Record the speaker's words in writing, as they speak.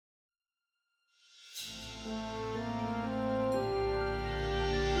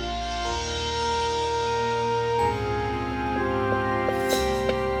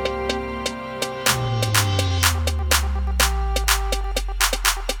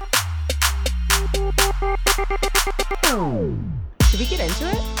Should we get into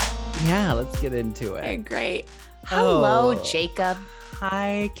it? Yeah, let's get into Okay, it. great. Hello, Oh. Jacob.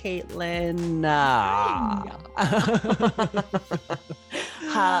 Hi, Caitlin.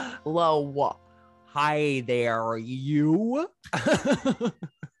 Hello. Hi there, you.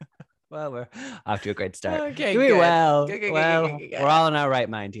 Well, we're off to a great start. Okay, Doing good. well. Good. We're all in our right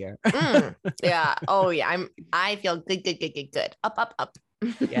mind here. Yeah. Oh, yeah. I feel good. Up.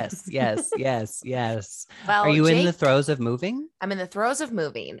 Yes. Well, Are you in the Jake, throes of moving? I'm in the throes of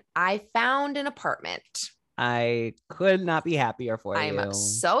moving. I found an apartment. I could not be happier for you. I'm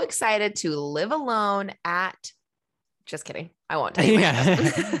so excited to live alone at. Just kidding. I won't tell you my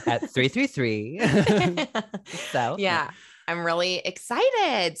address. At 333 South. Yeah. I'm really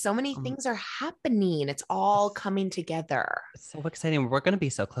excited. So many things are happening. It's all coming together. So exciting. We're going to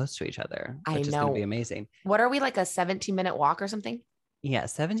be so close to each other, which is going to be amazing. What are we, like a 17-minute walk or something? Yeah,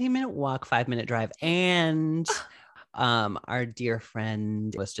 17-minute walk, 5-minute drive. And our dear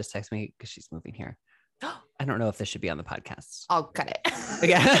friend was just texting me because she's moving here. I don't know if this should be on the podcast. I'll cut it.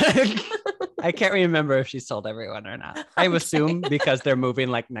 Yeah. I can't remember if she's told everyone or not. I assume because they're moving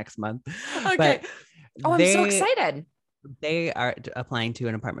like next month. Okay. But I'm so excited. They are applying to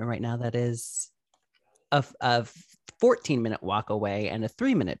an apartment right now that is a 14-minute walk away and a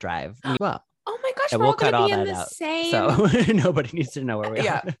 3-minute drive. Well, oh my gosh, and we're we'll all going cut to all be in that the out. same. So nobody needs to know where we are.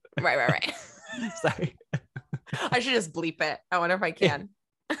 Yeah. Right. Sorry. I should just bleep it. I wonder if I can.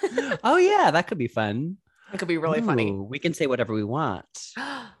 Oh yeah, that could be fun. It could be really funny. We can say whatever we want.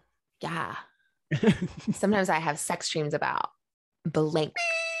 Yeah. Sometimes I have sex dreams about blank.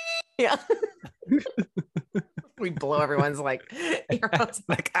 Yeah. We blow everyone's like earphones.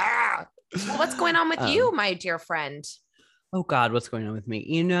 Like, Well, what's going on with you, my dear friend? Oh God, what's going on with me?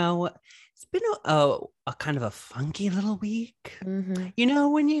 You know, it's been a kind of a funky little week. Mm-hmm. You know,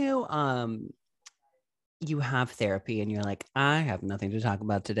 when you have therapy and you're like, I have nothing to talk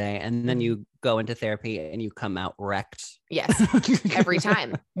about today. And then you go into therapy and you come out wrecked. Yes. Every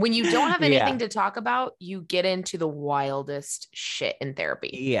time. When you don't have anything to talk about, you get into the wildest shit in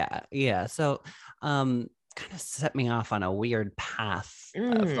therapy. Yeah. So, kind of set me off on a weird path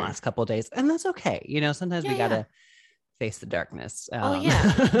of the last couple of days. And that's okay. You know, sometimes we got to face the darkness.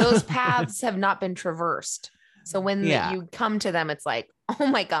 Those paths have not been traversed. So when you come to them, it's like, oh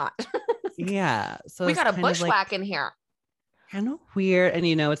my God. Yeah. So we got a bushwhack in here. Kind of weird. And,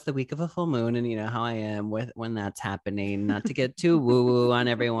 you know, it's the week of a full moon. And you know how I am with when that's happening. Not to get too woo-woo on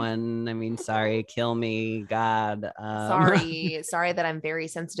everyone. I mean, sorry, kill me, God. Sorry that I'm very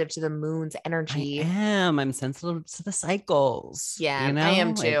sensitive to the moon's energy. I'm sensitive to the cycles. Yeah, you know? I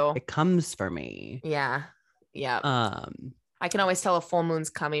am too. It comes for me. Yeah. I can always tell a full moon's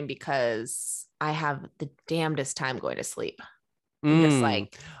coming because I have the damnedest time going to sleep. I'm just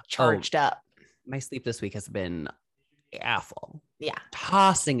like charged up. My sleep this week has been awful. Yeah.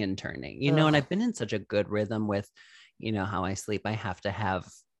 Tossing and turning, you know, and I've been in such a good rhythm with, you know, how I sleep. I have to have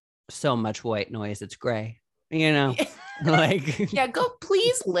so much white noise. It's gray, you know, like. Yeah. Go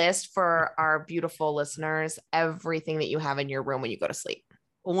please list for our beautiful listeners everything that you have in your room when you go to sleep.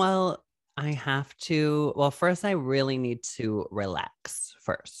 Well, first I really need to relax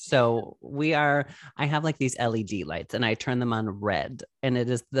first. So I have like these LED lights and I turn them on red and it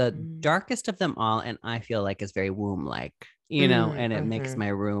is the darkest of them all. And I feel like it's very womb-like, you know, and it makes my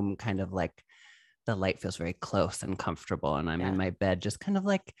room kind of like the light feels very close and comfortable. And I'm in my bed, just kind of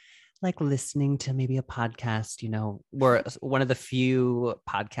like listening to maybe a podcast. You know, we're one of the few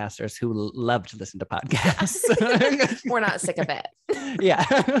podcasters who love to listen to podcasts. We're not sick of it. Yeah.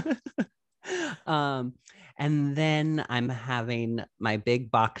 And then I'm having my big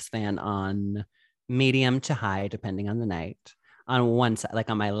box fan on medium to high, depending on the night, on one side,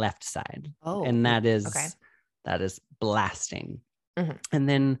 like on my left side. Oh, and that is blasting. Mm-hmm. And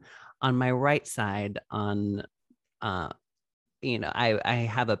then on my right side, on you know, I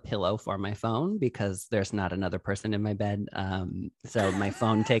have a pillow for my phone because there's not another person in my bed. So my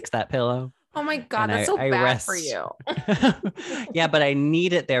phone takes that pillow. Oh my God, that's so bad for you. Yeah, but I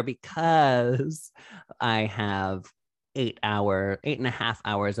need it there because I have 8.5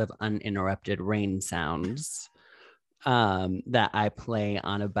 hours of uninterrupted rain sounds that I play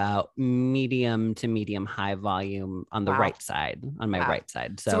on about medium to medium high volume on the right side, on my right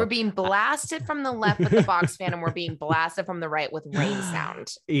side. So we're being blasted from the left with the box fan and we're being blasted from the right with rain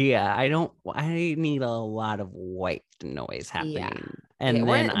sound. Yeah, I need a lot of white noise happening. Yeah. And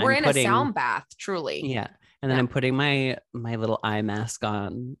then we're in a sound bath, truly. Yeah. And then I'm putting my little eye mask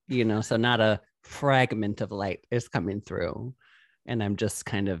on, you know, so not a fragment of light is coming through. And I'm just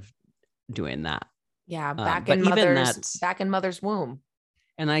kind of doing that. Yeah, back in mother's womb.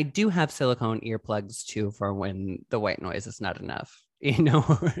 And I do have silicone earplugs too for when the white noise is not enough.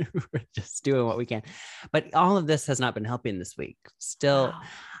 We're just doing what we can. But all of this has not been helping this week. Still, wow.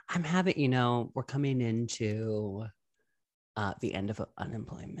 I'm having, we're coming into the end of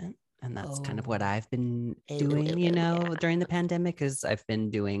unemployment. And that's kind of what I've been doing, during the pandemic, is I've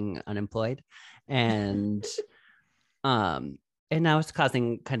been doing unemployed. And and now it's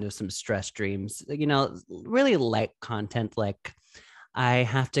causing kind of some stress dreams, really light content, like I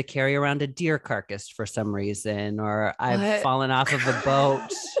have to carry around a deer carcass for some reason, or I've fallen off of a boat.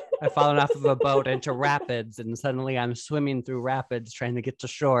 I've fallen off of a boat into rapids, and suddenly I'm swimming through rapids trying to get to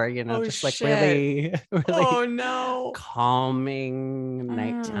shore, like really, really oh no, calming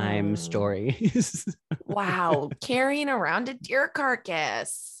nighttime stories. Wow. Carrying around a deer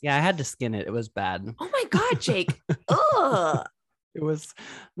carcass. Yeah, I had to skin it. It was bad. Oh my God, Jake. Ugh. It was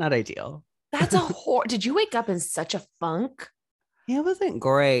not ideal. That's Did you wake up in such a funk? Yeah, it wasn't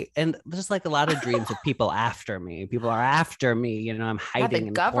great. And just like a lot of dreams of people after me. People are after me. I'm hiding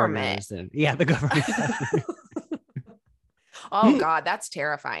in government. Corners. The government. Oh God, that's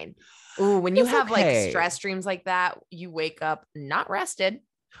terrifying. Ooh, when you have like stress dreams like that, you wake up not rested.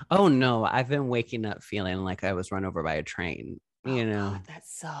 Oh no, I've been waking up feeling like I was run over by a train. God, that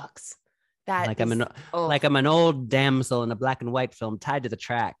sucks. I'm an old damsel in a black and white film tied to the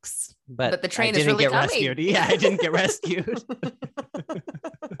tracks, but the train is really coming. Rescued. Yeah, I didn't get rescued.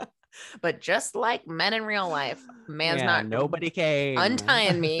 But just like men in real life, nobody came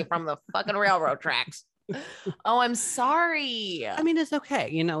untying me from the fucking railroad tracks. Oh, I'm sorry. I mean, it's okay.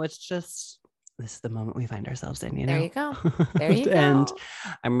 It's just, this is the moment we find ourselves in, There you go. There you go. And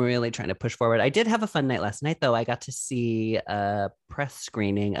I'm really trying to push forward. I did have a fun night last night, though. I got to see a press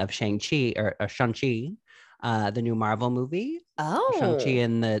screening of Shang-Chi, the new Marvel movie. Oh. Shang-Chi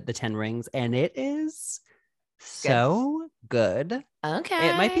and the 10 Rings. And it is so good. Okay.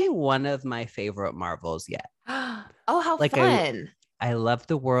 It might be one of my favorite Marvels yet. Oh, how fun. I love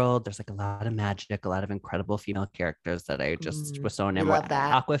the world. There's like a lot of magic, a lot of incredible female characters that I just was so enamored. Love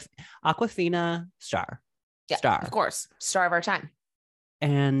that. Awkwafina, star. Yeah, star. Of course. Star of our time.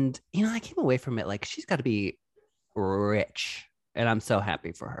 And, I came away from it like she's got to be rich. And I'm so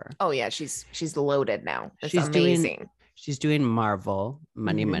happy for her. Oh, yeah. She's loaded now. She's amazing. She's doing Marvel,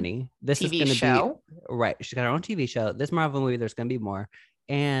 money. This TV is going to show. Be right. She's got her own TV show. This Marvel movie, there's going to be more.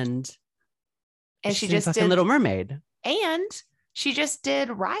 And she just did Little Mermaid. And she just did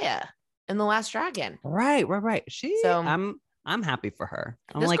Raya in The Last Dragon. Right. I'm happy for her.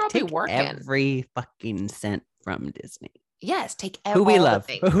 I'm like, take every fucking cent from Disney. Yes, take who we love.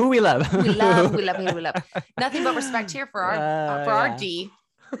 Who we love. We love. Nothing but respect here for our D.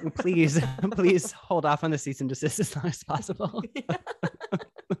 Please hold off on the cease and desist as long as possible.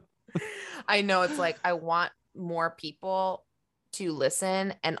 I know, it's like I want more people to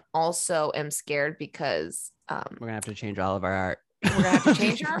listen, and also am scared because we're gonna have to change all of our art. We're gonna have to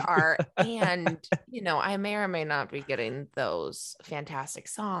change our art, and I may or may not be getting those fantastic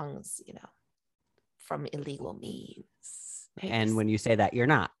songs, from illegal means. And when you say that, you're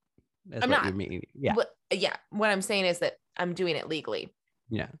not. I'm not. You mean. Yeah. Yeah. What I'm saying is that I'm doing it legally.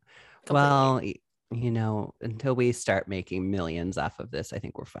 Yeah. Completely. Well, until we start making millions off of this, I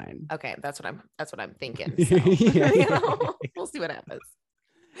think we're fine. Okay, that's what I'm thinking. So, we'll see what happens.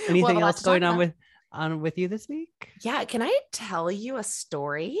 Anything else going on with you this week? Yeah, can I tell you a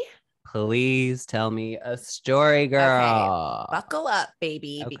story? Please tell me a story, girl. Okay, buckle up,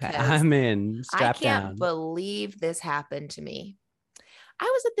 baby. Okay, because I'm in. Strap down. I can't believe this happened to me. I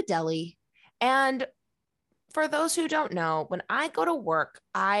was at the deli, and for those who don't know, when I go to work,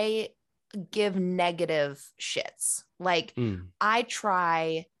 I give negative shits. Like I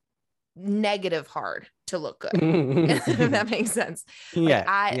try negative hard to look good. If that makes sense. Like,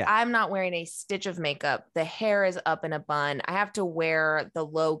 I'm not wearing a stitch of makeup. The hair is up in a bun. I have to wear the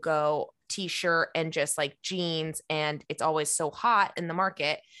logo t-shirt and just like jeans. And it's always so hot in the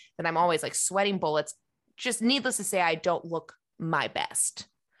market that I'm always like sweating bullets. Just needless to say, I don't look my best.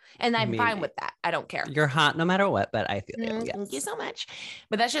 And I'm fine with that. I don't care. You're hot no matter what, but I feel you. Yes. Thank you so much.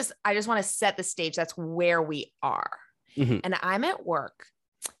 But I just want to set the stage. That's where we are. Mm-hmm. And I'm at work,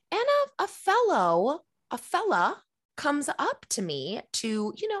 and a fella comes up to me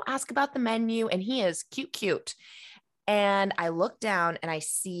to, ask about the menu, and he is cute. And I look down and I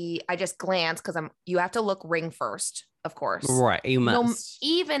just glance, because you have to look ring first, of course. Right. You must.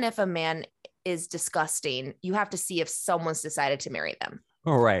 Even if a man is disgusting, you have to see if someone's decided to marry them.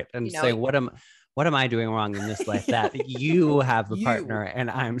 All right. And say, what am I doing wrong in this life that you have a partner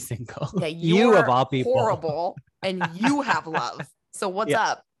and I'm single? Yeah, you of all people. Horrible, and you have love. So what's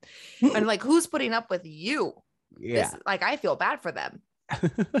up? And like, who's putting up with you? Yeah. I feel bad for them.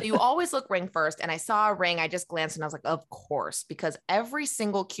 So you always look ring first. And I saw a ring. I just glanced and I was like, of course, because every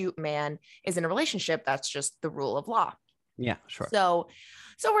single cute man is in a relationship. That's just the rule of law. Yeah, sure. So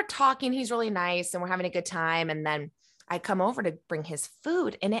we're talking, he's really nice and we're having a good time. And then I come over to bring his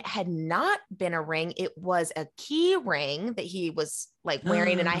food and it had not been a ring. It was a key ring that he was like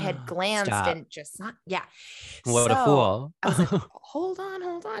wearing. And I had glanced and just not, yeah. What a fool. I was like, hold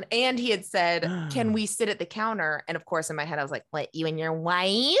on. And he had said, can we sit at the counter? And of course, in my head, I was like, what, you and your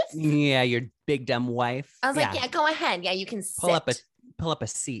wife? Yeah, your big dumb wife. I was like, yeah, go ahead. Yeah, you can pull up a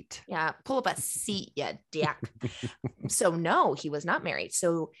seat. Yeah, pull up a seat, yeah, dick. So no, he was not married.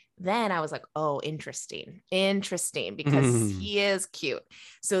 So then I was like, oh, interesting, because he is cute.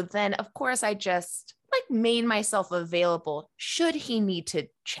 So then, of course, I just like made myself available should he need to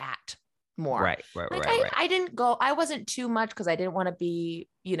chat more. Right. I didn't go. I wasn't too much because I didn't want to be,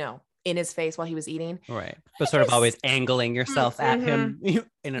 in his face while he was eating. Right. But sort of always angling yourself at him in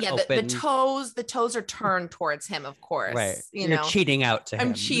an open. The toes are turned towards him, of course. Right. You're cheating out to him.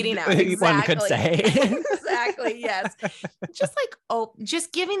 I'm cheating out. Exactly. One could say. Exactly. Yes. Just like,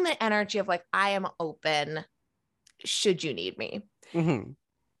 just giving the energy of like, I am open should you need me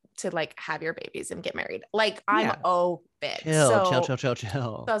to like have your babies and get married. Like I'm open. Chill.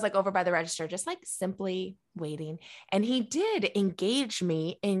 So I was like over by the register, just like simply waiting. And he did engage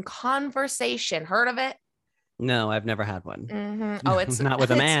me in conversation. Heard of it? No, I've never had one. Oh, it's not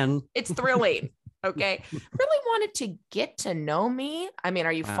with a man. It's thrilling. Okay. Really wanted to get to know me. I mean,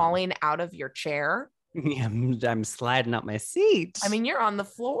 are you falling out of your chair? Yeah, I'm sliding up my seat. I mean, you're on the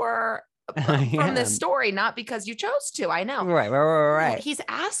floor from this story, not because you chose to. I know. Right. He's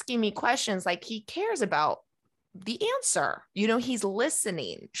asking me questions like he cares about the answer. He's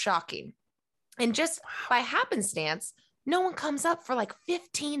listening. Shocking. And just by happenstance, no one comes up for like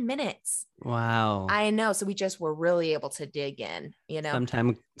 15 minutes. Wow. I know. So we just were really able to dig in,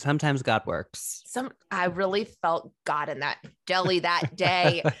 Sometimes God works. I really felt God in that deli that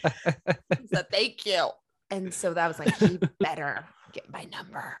day. So thank you. And so that was like, he better get my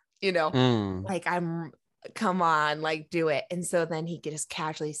number, like come on, like do it. And so then he just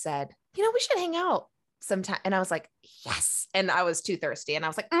casually said, we should hang out sometime. And I was like, yes. And I was too thirsty. And I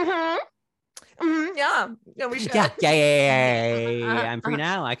was like, yeah, we should. Yeah. I'm free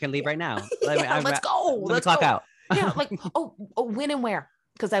now. I can leave right now. Let's go. Let's clock out. Yeah. Like, when and where?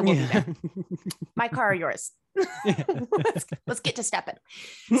 Because I will be there. My car or yours? Let's get to stepping.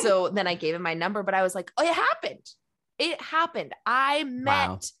 So then I gave him my number, but I was like, it happened. I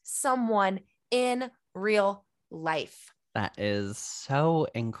met someone in real life. That is so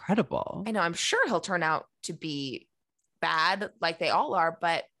incredible. I know. I'm sure he'll turn out to be bad like they all are.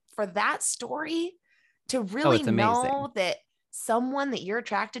 But for that story to really know that someone that you're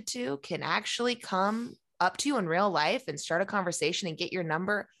attracted to can actually come up to you in real life and start a conversation and get your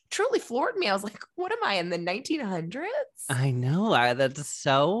number truly floored me. I was like, what am I in the 1900s? I know. That's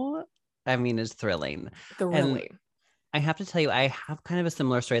so, it's thrilling. Thrilling. And I have to tell you, I have kind of a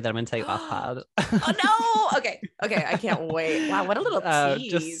similar story that I'm going to tell you off pod. Oh, no. Okay. I can't wait. Wow. What a little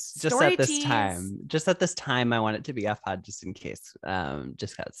tease. Just at this time, I want it to be off pod just in case,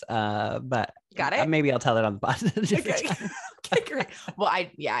 just cause, but got it. Maybe I'll tell it on the pod. Okay, great. Well, I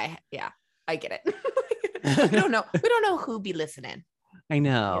get it. We don't know who be listening. I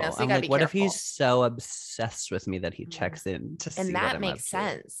know. So I'm like, what if he's so obsessed with me that he checks in to see? And that makes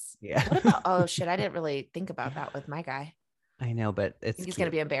sense. Yeah. What about? Oh shit! I didn't really think about that with my guy. I know, but he's gonna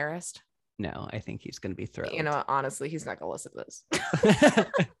be embarrassed. No, I think he's gonna be thrilled. Honestly, he's not gonna listen to this.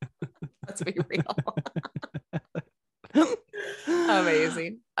 Let's be real.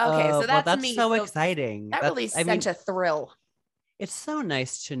 Amazing. Okay, so that's me. So exciting. That really sent a thrill. It's so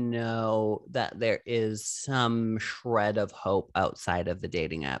nice to know that there is some shred of hope outside of the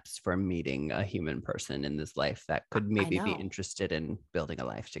dating apps for meeting a human person in this life that could maybe be interested in building a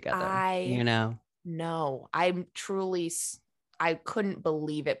life together. No, I couldn't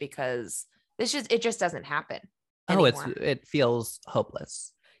believe it because it just doesn't happen anymore. It feels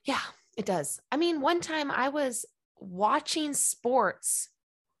hopeless. Yeah, it does. I mean, one time I was watching sports.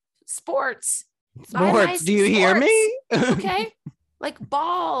 Do you hear me? Okay. Like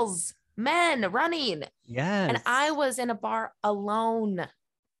balls, men running. Yes. And I was in a bar alone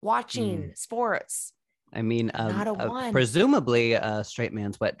watching sports. I mean, not a one. Presumably a straight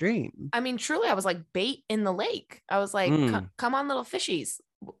man's wet dream. I mean, truly, I was like bait in the lake. I was like, come on, little fishies.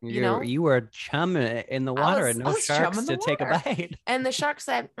 You were chum in the water and no sharks to take a bite. And the shark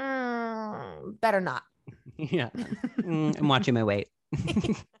said, better not. Yeah. I'm watching my weight.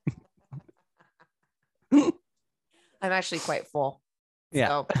 I'm actually quite full. Yeah.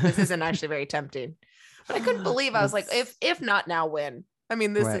 So this isn't actually very tempting. But I couldn't believe, I was like, if not now, when? I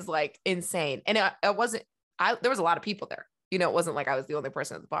mean, this is like insane. And it wasn't, there was a lot of people there. You know, it wasn't like I was the only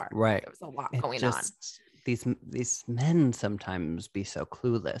person at the bar. Right. There was a lot going on. These men sometimes be so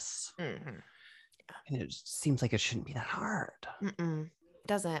clueless. Mm-hmm. And it just seems like it shouldn't be that hard. It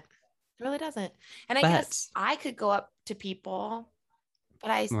doesn't. It really doesn't. And I guess I could go up to people, but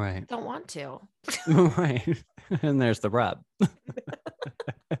I don't want to. Right. And there's the rub.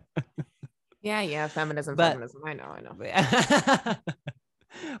 Yeah. Feminism. I know.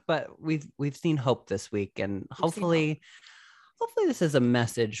 But we've seen hope this week, and hopefully this is a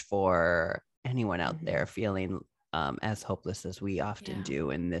message for anyone out there feeling as hopeless as we often do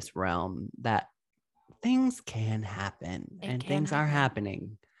in this realm, that things can happen and things are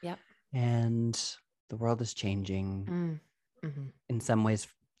happening. Yep. And the world is changing in some ways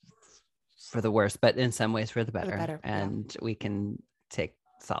for the worse, but in some ways for the better. And we can take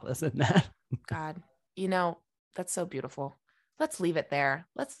solace in that. God, you know, that's so beautiful. Let's leave it there.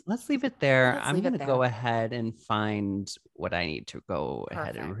 Let's leave it there. I'm going to go ahead and find what I need to go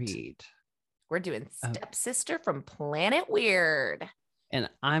ahead and read. We're doing Stepsister from Planet Weird. And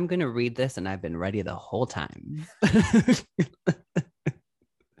I'm going to read this, and I've been ready the whole time.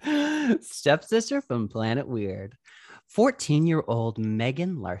 Stepsister from Planet Weird. 14-year-old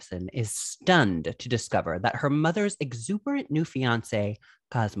Megan Larson is stunned to discover that her mother's exuberant new fiance,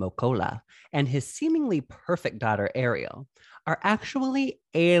 Cosmo Cola, and his seemingly perfect daughter, Ariel, are actually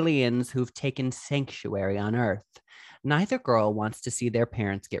aliens who've taken sanctuary on Earth. Neither girl wants to see their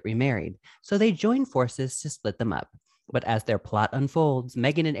parents get remarried, so they join forces to split them up. But as their plot unfolds,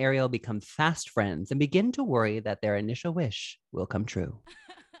 Megan and Ariel become fast friends and begin to worry that their initial wish will come true.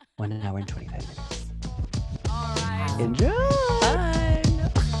 1 hour and 25 minutes. All right. Enjoy.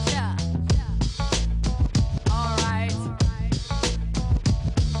 Yeah. All right.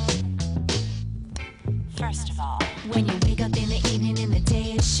 First of all, when you wake up in the evening and the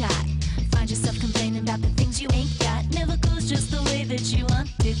day is shot, find yourself complaining about the things you ain't got. Never goes just the way that you want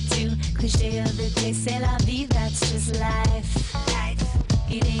it to. Cliche of the day, c'est la vie, that's just life.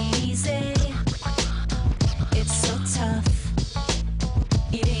 It ain't easy. It's so tough.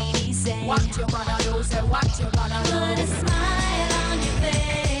 It ain't easy. What you gonna do? Say what you gonna do? Put a smile on your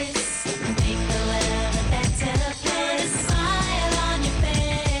face. Make the world a better place. Put a smile on your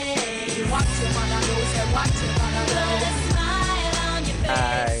face. What you gonna do? Say what you gonna do? Put a smile on your face.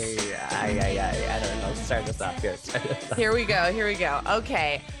 I don't know. Start this off here. Here we go.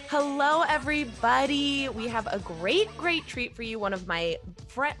 Okay. Hello, everybody. We have a great treat for you. One of my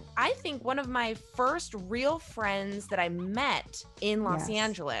first real friends that I met in Los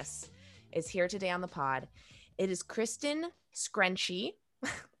Angeles is here today on the pod. It is Kristen Screnchy.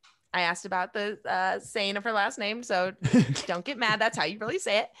 I asked about the saying of her last name, so don't get mad. That's how you really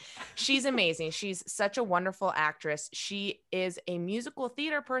say it. She's amazing. She's such a wonderful actress. She is a musical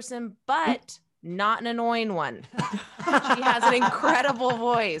theater person, but not an annoying one. She has an incredible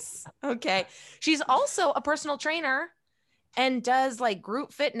voice. Okay. She's also a personal trainer and does like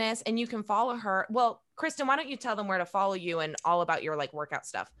group fitness, and you can follow her. Well, Kristen, why don't you tell them where to follow you and all about your like workout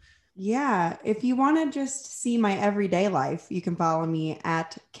stuff? Yeah. If you want to just see my everyday life, you can follow me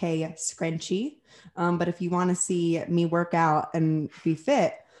at K Screnchy. But if you want to see me work out and be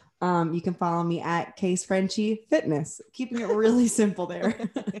fit, you can follow me at K Screnchy Fitness, keeping it really simple there.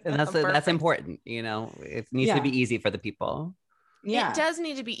 And that's important. You know, it needs to be easy for the people. Yeah. It does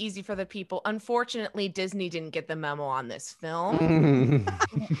need to be easy for the people. Unfortunately, Disney didn't get the memo on this film.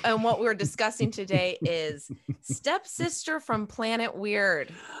 And what we're discussing today is Stepsister from Planet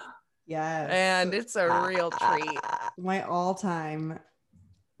Weird. Yes. And it's a real treat. My all-time,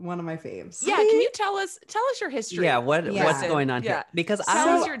 one of my faves. Yeah, can you tell us your history? Yeah, what's going on here? Because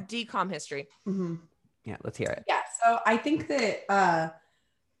tell us your DCOM history. Mm-hmm. Yeah, let's hear it. Yeah, so I think that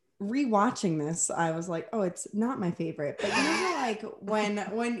rewatching this, I was like, oh, it's not my favorite. But you know, like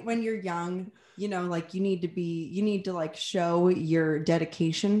when you're young, you know, like you need to like show your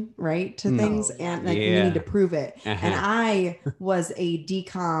dedication, right, to things, and like you need to prove it. And I was a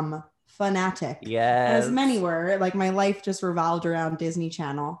DCOM fanatic. Yes. As many were. Like my life just revolved around Disney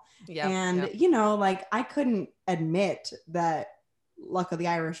Channel. You know, like I couldn't admit that Luck of the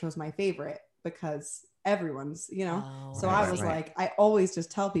Irish was my favorite because everyone's, you know. I was like, I always just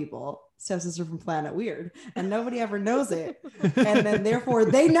tell people Stepsister from Planet Weird, and nobody ever knows it. And then therefore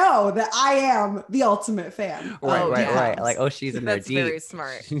they know that I am the ultimate fan. Right. Like, oh, she's in there deep. Very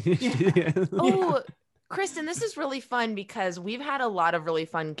smart. Oh, Kristen, this is really fun because we've had a lot of really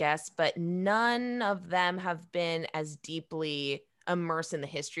fun guests, but none of them have been as deeply immersed in the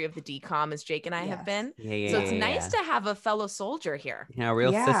history of the DCOM as Jake and I have been. So it's nice to have a fellow soldier here. Yeah,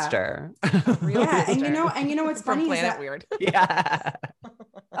 real sister. And you know what's from funny Planet is that Weird.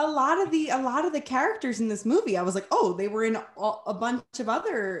 lot of the characters in this movie, I was like, oh, they were in a bunch of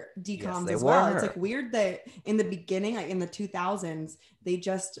other DComs as well. It's like weird that in the beginning, like in the 2000s, they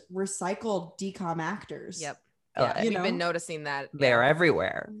just recycled DCOM actors. Yep. Yeah, We've been noticing that. They're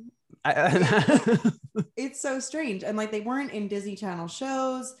everywhere. It's so strange. And like they weren't in Disney Channel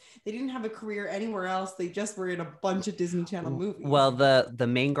shows. They didn't have a career anywhere else. They just were in a bunch of Disney Channel movies. Well, the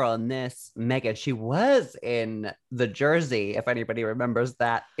main girl in this, Megan, she was in The Jersey, if anybody remembers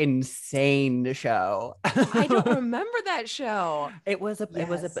that insane show. I don't remember that show. It was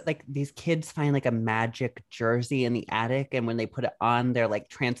like these kids find like a magic jersey in the attic, and when they put it on, they're like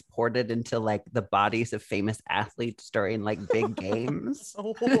transported into like the bodies of famous athletes during like big games.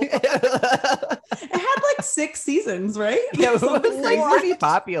 It had like 6 seasons, right? Yeah, it was like pretty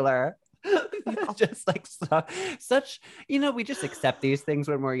popular. Just like such, we just accept these things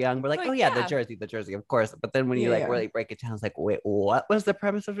when we're young. We're like, oh yeah, the Jersey, of course. But then when you really break it down, it's like, wait, what was the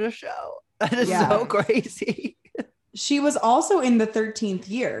premise of this show? That is so crazy. She was also in The 13th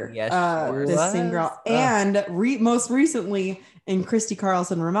Year. Yes, this same girl, and most recently in Christy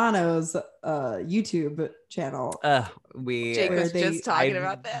Carlson Romano's YouTube channel. Jake was just talking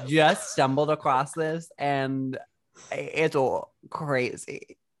about this. Just stumbled across this, and it's all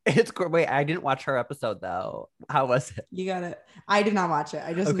crazy. It's great. Wait, I didn't watch her episode though. How was it? You got it. I did not watch it.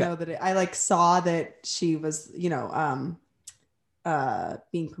 I just know that I like saw that she was, being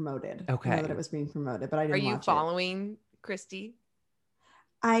promoted. Okay. I know that it was being promoted, but I didn't watch it. Are you following Christy?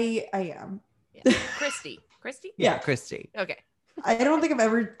 I am. Yeah. Christy. Yeah, Christy. Okay. I don't think I've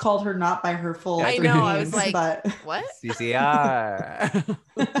ever called her not by her full I know. I was like, what? CCR.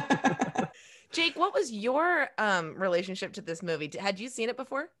 Jake, what was your relationship to this movie? Had you seen it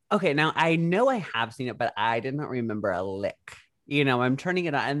before? Okay, now I know I have seen it, but I did not remember a lick. I'm turning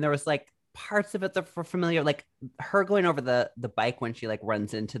it on, and there was like parts of it that were familiar, like her going over the bike when she like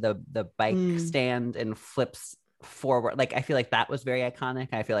runs into the bike stand and flips forward. Like I feel like that was very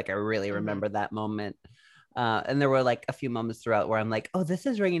iconic. I feel like I really remember that moment. And there were like a few moments throughout where I'm like, oh, this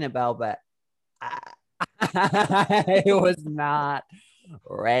is ringing a bell, but I was not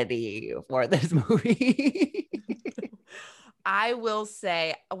ready for this movie. I will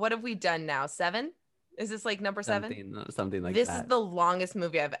say, what have we done now? 7? Is this like number 7? Something like this that. This is the longest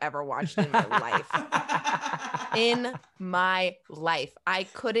movie I've ever watched in my life. In my life. I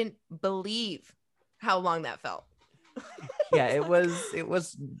couldn't believe how long that felt. Yeah, it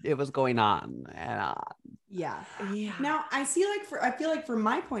was going on and on. Yeah. Now I feel like from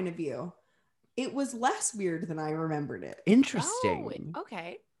my point of view, it was less weird than I remembered it. Interesting. Oh,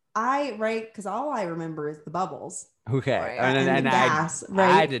 okay. Because all I remember is the bubbles. Okay. Right. And the gas,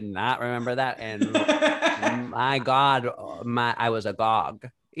 right? I did not remember that. And my God, I was agog.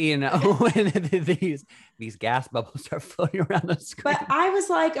 When these gas bubbles are floating around the screen. But I was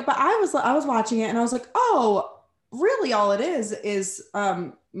watching it and I was like, oh, really all it is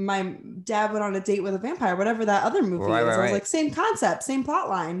my dad went on a date with a vampire, whatever that other movie is. I was like, same concept, same plot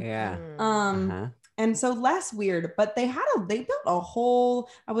line. Yeah. And so less weird, but they built a whole,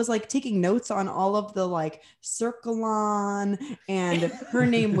 I was like taking notes on all of the like Circalon, and her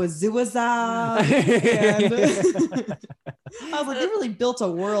name was Zuazab. And I was like, they really built a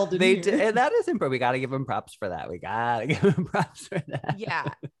world. They did, and that is impressive. We got to give them props for that. Yeah.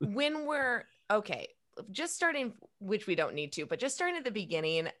 When we're okay, just starting, which we don't need to, but just starting at the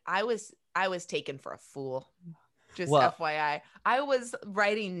beginning, I was taken for a fool. Just FYI, I was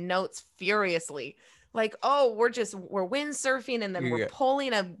writing notes furiously. Like, oh, we're windsurfing, and then we're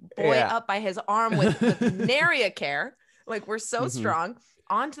pulling a boy up by his arm with nary a care. Like, we're so strong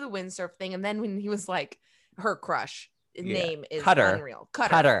onto the windsurf thing. And then when he was like, her crush name is Cutter. Unreal.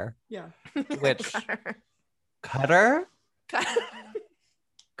 Cutter. Yeah. Which Cutter?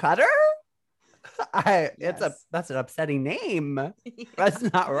 Cutter? That's an upsetting name. That's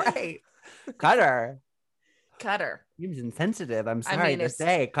not right. Cutter. Seems insensitive. I'm sorry to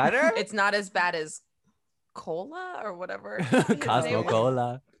say. Cutter? It's not as bad as Cola or whatever.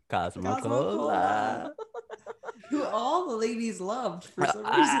 Cosmocola. Who all the ladies loved for some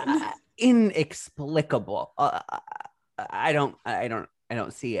reason. Inexplicable. I don't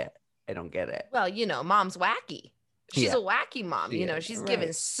see it. I don't get it. Well, mom's wacky. She's a wacky mom. She's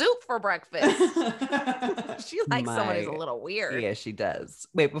giving soup for breakfast. She likes someone who's a little weird. Yeah, she does.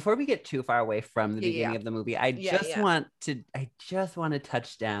 Wait, before we get too far away from the beginning of the movie, I just want to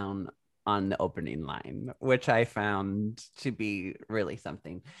touch down on the opening line, which I found to be really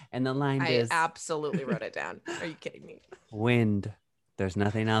something. And the line is, I absolutely wrote it down. Are you kidding me? Wind. There's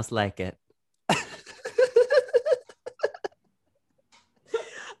nothing else like it.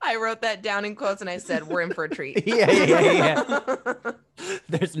 I wrote that down in quotes and I said, we're in for a treat. Yeah.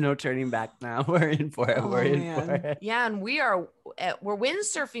 There's no turning back now. We're in for it. We're in for it. Yeah, and we're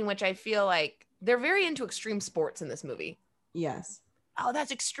windsurfing, which I feel like they're very into extreme sports in this movie. Yes. Oh,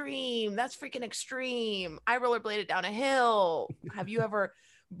 that's extreme. That's freaking extreme. I rollerbladed down a hill. Have you ever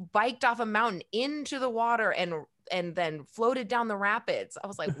biked off a mountain into the water and then floated down the rapids? I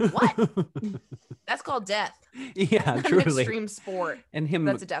was like, what? That's called death. Yeah, An truly. extreme sport. And him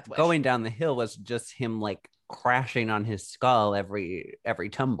That's a death wish. going down the hill was just him like crashing on his skull every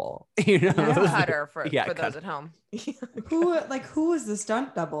tumble. You know, Cutter for Cutter. those at home. Who was the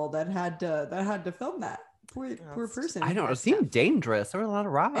stunt double that had to film that? Poor person. I don't know. It seemed dangerous. There were a lot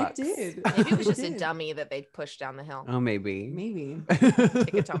of rocks. It did. Maybe it was just a did. dummy that they pushed down the hill. Oh, maybe. Maybe.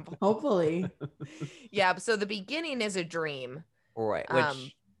 Take a tumble. Hopefully. Yeah. So the beginning is a dream. Right.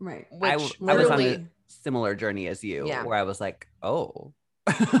 Right. I Which was on literally, a similar journey as you, Yeah. where I was like, oh.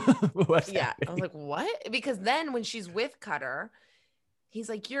 What's yeah. I happening? was like, what? Because then when she's with Cutter, he's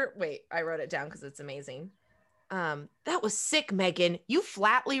like, wait, I wrote it down because it's amazing. That was sick, Megan. You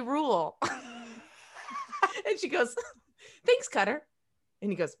flatly rule. And she goes, thanks, Cutter.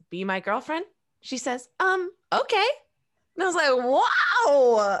 And he goes, be my girlfriend? She says, okay. And I was like,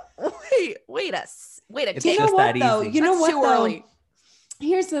 wow. Wait a It's You know just what that though? easy. You know That's what too though? early.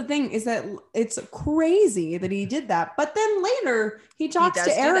 Here's the thing: is that it's crazy that he did that. But then later he talks does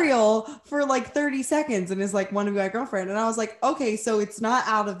to do that. Ariel for like 30 seconds and is like, "Want to be my girlfriend?" And I was like, "Okay, so it's not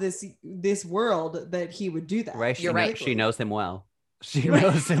out of this world that he would do that." Right. You're right. She knows him well. She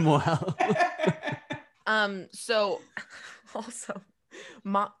knows him well. So also,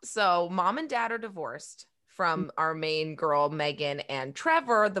 mom and dad are divorced from our main girl, Megan, and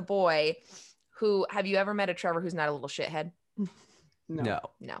Trevor, the boy. Who have you ever met a Trevor who's not a little shithead? No.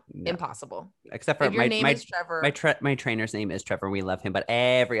 Impossible. Except for If your name is Trevor, my trainer's name is Trevor. We love him, but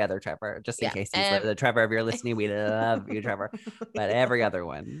every other Trevor, just in case he's the Trevor, if you're listening, we love you, Trevor. But every other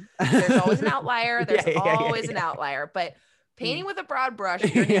one, there's always an outlier. There's always an outlier. But painting with a broad brush,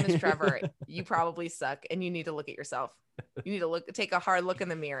 if your name is Trevor, you probably suck, and you need to look at yourself. You need to take a hard look in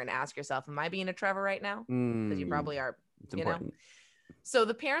the mirror and ask yourself, "Am I being a Trevor right now?" Because you probably are. It's important. So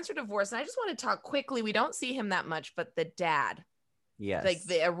the parents are divorced, and I just want to talk quickly. We don't see him that much, but the dad. Yes. Like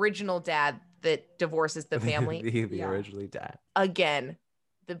the original dad that divorces the family. the originally dad. Again,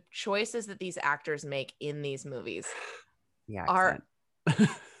 the choices that these actors make in these movies are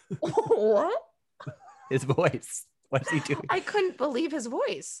what? His voice. What's he doing? I couldn't believe his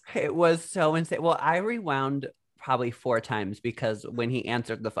voice. It was so insane. Well, I rewound probably 4 times because when he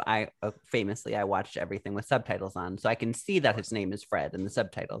answered the phone, famously I watched everything with subtitles on, so I can see that his name is Fred in the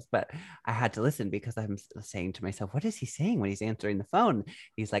subtitles, but I had to listen because I'm saying to myself, what is he saying when he's answering the phone?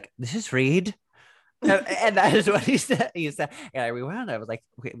 He's like, this is Reed. And that is what he said. And I rewound. I was like,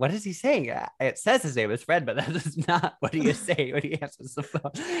 wait, what is he saying? It says his name is Fred, but that is not what he is saying when he answers the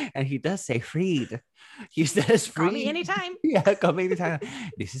phone. And he does say Freed. He says Freed. Call me anytime. Yeah, call me anytime.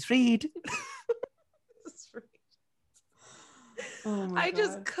 This is Freed. Oh I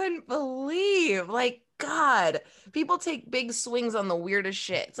just couldn't believe, like, God, people take big swings on the weirdest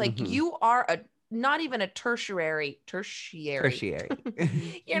shit. It's like you are not even a tertiary. You're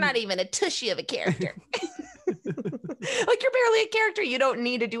not even a tushy of a character. Like, you're barely a character. You don't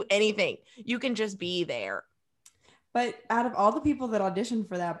need to do anything. You can just be there. But out of all the people that auditioned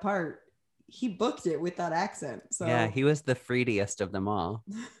for that part, he booked it with that accent. So yeah, he was the freediest of them all.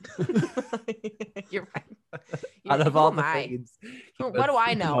 You're right. Out of all the freeds, what do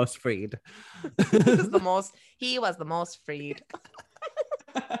I know? Most freed. He was the most freed.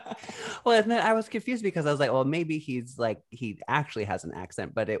 Well, and then I was confused because I was like, well, maybe he actually has an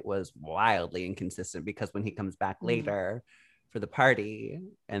accent, but it was wildly inconsistent because when he comes back later for the party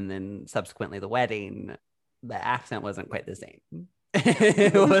and then subsequently the wedding, the accent wasn't quite the same.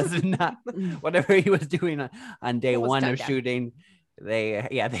 It was not whatever he was doing on day 1 of shooting. They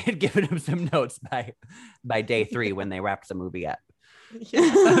had given him some notes by day 3 when they wrapped the movie up.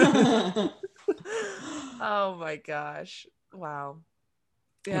 Oh my gosh. Wow.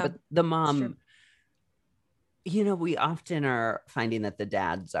 Yeah. But the mom, we often are finding that the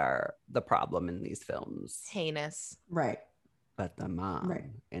dads are the problem in these films. Heinous. Right. But the mom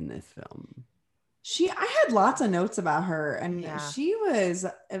in this film. I had lots of notes about her, and she was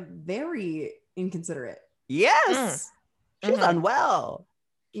very inconsiderate. Yes. She's unwell.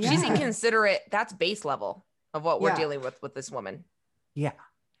 Yeah. She's inconsiderate. That's base level of what we're dealing with this woman. Yeah.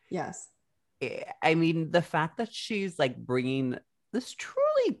 Yes. I mean, the fact that she's like bringing this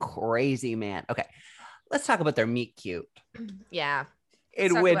truly crazy man. Okay, let's talk about their meet cute. Yeah.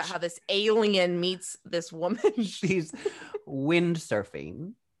 In which about how this alien meets this woman. She's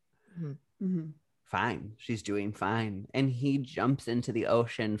windsurfing fine. She's doing fine. And he jumps into the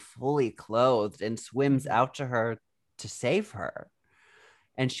ocean fully clothed and swims out to her to save her.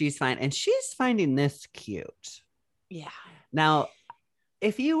 And she's fine. And she's finding this cute. Yeah. Now,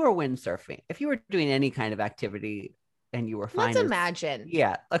 if you were windsurfing, if you were doing any kind of activity and you were fine. Let's imagine.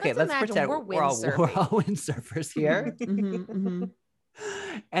 Yeah. Okay. Let's pretend we're all windsurfers here.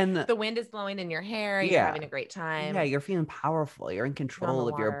 And the wind is blowing in your hair. You're having a great time. Yeah, you're feeling powerful. You're in control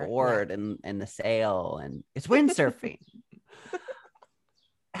of your board and the sail, and it's windsurfing.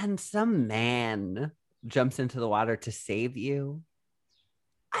 And some man jumps into the water to save you.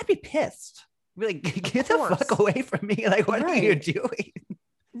 I'd be pissed. Really, get the fuck away from me. Like, what are you doing?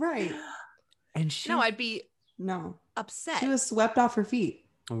 Right. And she I'd be upset. She was swept off her feet.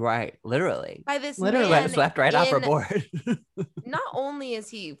 Right, literally. By this man swept right off her board. Not only is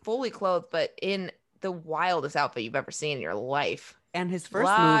he fully clothed, but in the wildest outfit you've ever seen in your life. And his first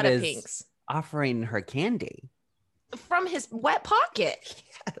move is pinks. Offering her candy. From his wet pocket.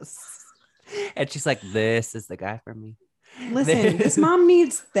 Yes. And she's like, this is the guy for me. Listen, this mom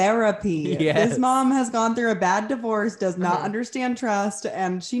needs therapy. Yes. This mom has gone through a bad divorce, does not understand trust,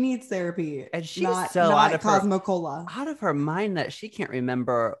 and she needs therapy. And she's not out of Cosmo Cola. Out of her mind that she can't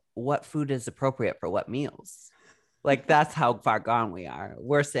remember what food is appropriate for what meals. Like, that's how far gone we are.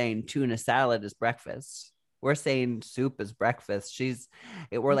 We're saying tuna salad is breakfast. We're saying soup is breakfast.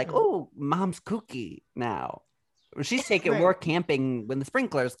 We're like, oh, mom's kooky now. She's taking more camping when the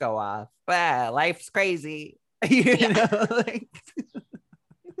sprinklers go off. Life's crazy. Like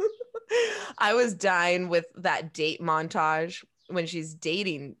I was dying with that date montage when she's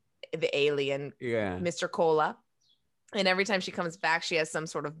dating the alien, Mr. Cola, and every time she comes back she has some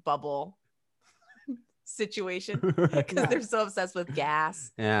sort of bubble situation because they're so obsessed with gas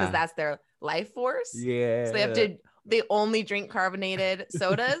because that's their life force. So they only drink carbonated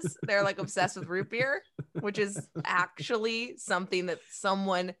sodas. They're like obsessed with root beer, which is actually something that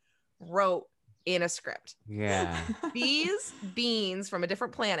someone wrote in a script. These beings from a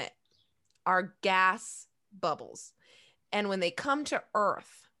different planet are gas bubbles, and when they come to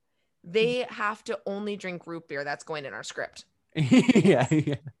Earth they have to only drink root beer. That's going in our script. Yes,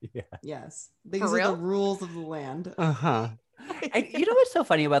 these are the rules of the land. You know what's so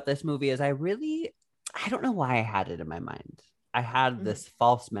funny about this movie is I don't know why I had it in my mind. I had this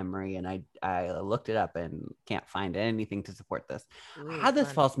false memory, and I looked it up and can't find anything to support this. I had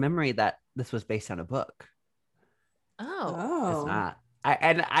this false memory that this was based on a book. It's not.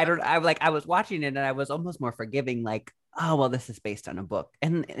 I was watching it and I was almost more forgiving, like, oh, well, this is based on a book.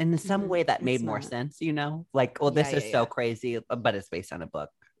 And in some way that made more sense, like, well, this is so crazy, but it's based on a book.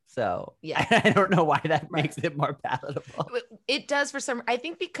 So I don't know why that makes it more palatable. It does for some, I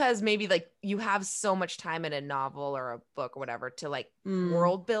think because maybe like you have so much time in a novel or a book or whatever to like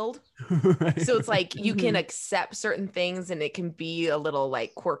world build. So it's like you can accept certain things and it can be a little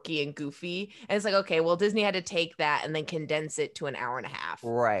like quirky and goofy. And it's like, okay, well, Disney had to take that and then condense it to an hour and a half.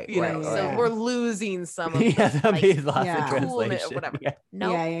 Right. So we're losing some of coolness or whatever.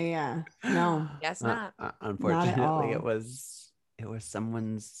 No. No. Guess not. Unfortunately, it was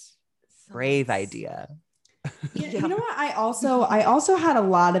someone's brave idea. You know what? I also had a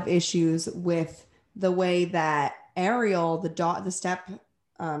lot of issues with the way that Ariel, the step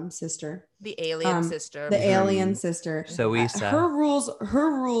sister, the alien sister, So her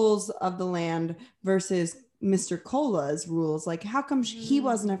rules of the land versus Mr. Cola's rules. Like, how come he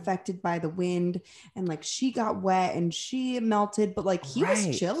wasn't affected by the wind and like she got wet and she melted, but like he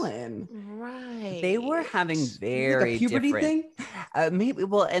was chilling. Right. They were having very like a puberty different thing. Maybe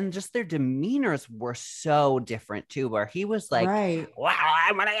and just their demeanors were so different too, where he was like, wow,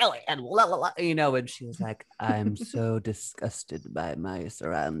 I'm an alien, blah, blah, blah, and she was like, I'm so disgusted by my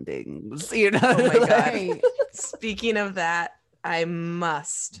surroundings, Oh my God. Speaking of that, I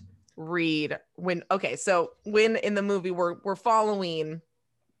must read when in the movie we're following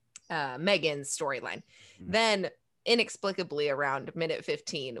Megan's storyline, then inexplicably around minute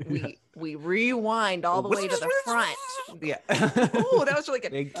 15 we rewind all the way to the front. Oh, that was really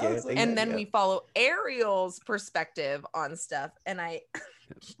good. And then we follow Ariel's perspective on stuff, and it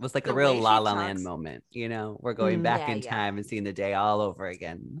was like a real La La Land moment. We're going back in time and seeing the day all over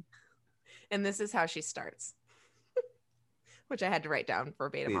again. And this is how she starts, which I had to write down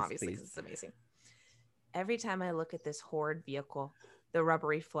verbatim, obviously, because it's amazing. Every time I look at this horrid vehicle, the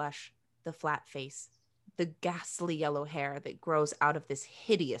rubbery flesh, the flat face, the ghastly yellow hair that grows out of this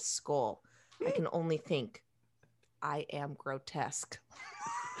hideous skull, I can only think, I am grotesque.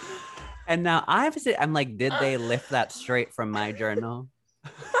 And now I'm like, did they lift that straight from my journal?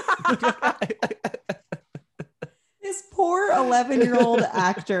 This poor 11-year-old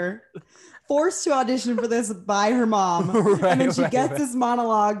actor. forced to audition for this by her mom. And then she gets this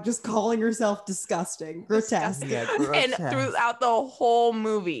monologue just calling herself disgusting, grotesque. Yeah, And throughout the whole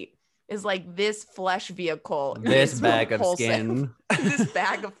movie is like this flesh vehicle. This is bag of repulsive. skin. This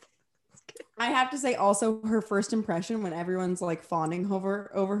bag of I have to say also her first impression when everyone's like fawning over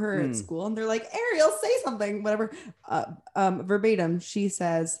her at school and they're like, Ariel, say something, whatever. Verbatim, she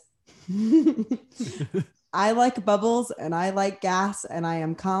says, I like bubbles and I like gas and I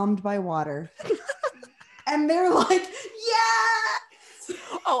am calmed by water. And they're like, yes.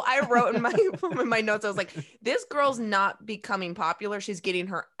 Oh, I wrote in my notes, I was like, this girl's not becoming popular. She's getting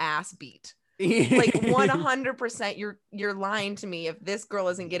her ass beat. Like 100%, you're lying to me if this girl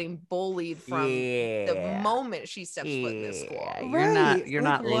isn't getting bullied from the moment she steps foot in this school. You're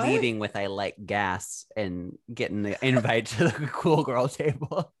not leading with I like gas and getting the invite to the cool girl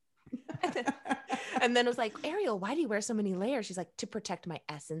table. And then it was like, Ariel, why do you wear so many layers? She's like, to protect my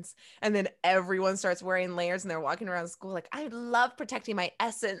essence. And then everyone starts wearing layers and they're walking around school like, I love protecting my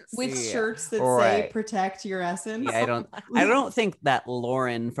essence. With shirts that say protect your essence. Yeah, I don't think that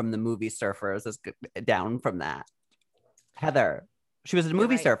Lauren from the movie Surfers is down from that. Heather, she was a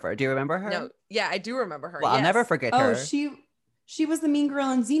movie surfer. Do you remember her? No, yeah, I do remember her. Well, I'll never forget her. Oh, she was the mean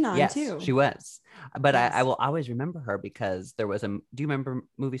girl in Xenon too. She was. But I will always remember her because there was do you remember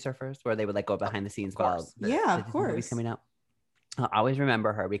movie surfers where they would like go behind the scenes while of course movies coming out? I'll always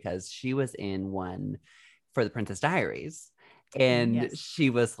remember her because she was in one for the Princess Diaries. And she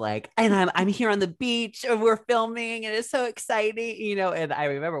was like, and I'm here on the beach and we're filming and it's so exciting, you know. And I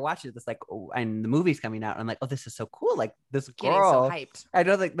remember watching this, like, and the movie's coming out. And I'm like, oh, this is so cool. Like this girl, so hyped. I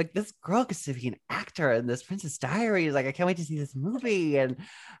know, like this girl gets to be an actor in this Princess Diaries. Like, I can't wait to see this movie. And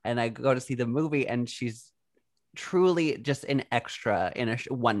I go to see the movie and she's truly just an extra in a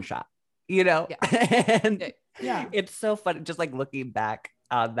one shot, you know. And it's so funny just like looking back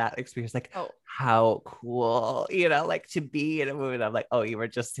on that experience, like, how cool, you know, like to be in a movie. And I'm like, oh, you were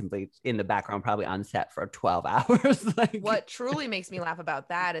just simply in the background, probably on set for 12 hours. Like, what truly makes me laugh about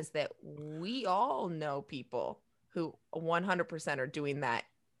that is that we all know people who 100% are doing that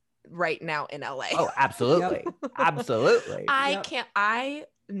right now in LA. Oh, absolutely. Absolutely. I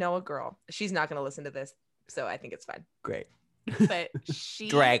know a girl. She's not going to listen to this, so I think it's fine. Great. But she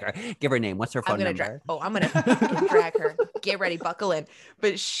drag her, give her name. What's her phone number? I'm gonna drag her. Get ready, buckle in.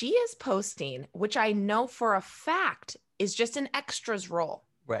 But she is posting, which I know for a fact is just an extras role.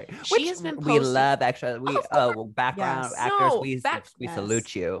 Right. She has been posting. We love extra. We background actors. We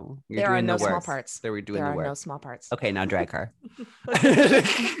salute you. There are no small parts. They were doing the work. There are no small parts. Okay, now drag her.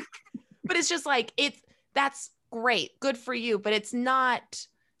 But it's just like that's great, good for you. But it's not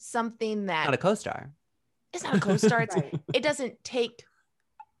something that not a co-star. It's not a co-star. It doesn't take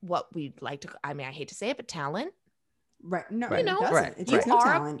what we'd like to. I mean, I hate to say it, but talent. Right. No, you know, it takes no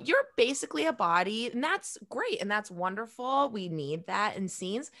talent. You're basically a body, and that's great, and that's wonderful. We need that in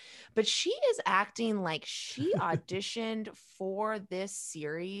scenes. But she is acting like she auditioned for this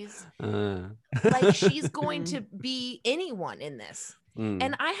series, like she's going to be anyone in this.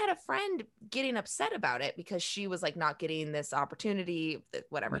 And I had a friend getting upset about it because she was like not getting this opportunity,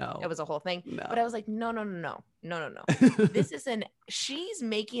 whatever. It was a whole thing. But I was like, no. This isn't, she's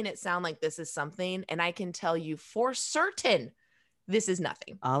making it sound like this is something. And I can tell you for certain, this is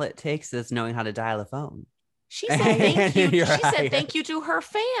nothing. All it takes is knowing how to dial a phone. She said thank you. Said thank you to her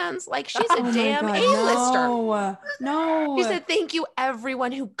fans. Like she's a damn A-lister. No. She said thank you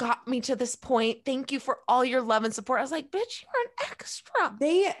everyone who got me to this point. Thank you for all your love and support. I was like, bitch, you're an extra.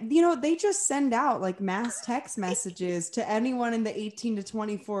 They just send out like mass text messages to anyone in the 18 to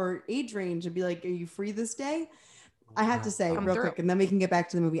 24 age range and be like, are you free this day? I have to say real quick, and then we can get back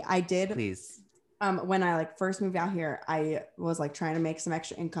to the movie. I did. Please. When I first moved out here, I was like trying to make some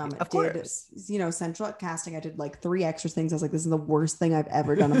extra income. Of course. Central casting. I did like 3 extra things. I was like, this is the worst thing I've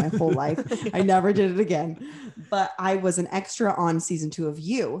ever done in my whole life. I never did it again. But I was an extra on season 2 of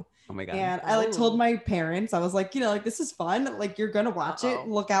You. Oh my God. And I told my parents, I was like, this is fun. Like, you're going to watch it.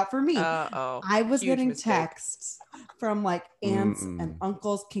 Look out for me. I was getting texts from like aunts and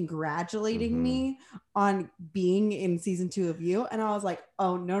uncles congratulating me on being in season 2 of You. And I was like,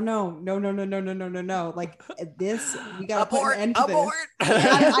 oh, no. Like this, we got to put an end to this.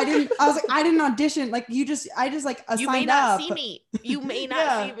 I didn't audition. Like I just like signed up. You may not see me. You may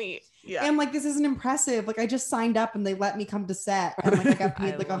not see me. Yeah. And like, this isn't impressive. Like I just signed up and they let me come to set and like I got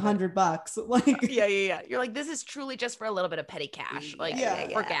paid like $100. Like, yeah. You're like, this is truly just for a little bit of petty cash. Like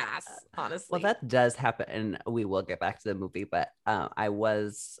for gas, honestly. Well, that does happen. And we will get back to the movie, but I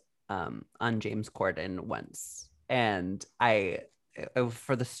was on James Corden once and I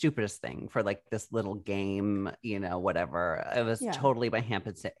for the stupidest thing, for like this little game, whatever. It was totally by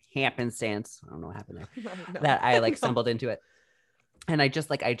happenstance. I don't know what happened there. That I like stumbled into it. And I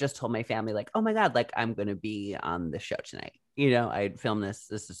just told my family, like, oh my God, like I'm going to be on the show tonight. I'd film this.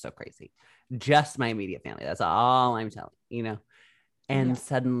 This is so crazy. Just my immediate family. That's all I'm telling, And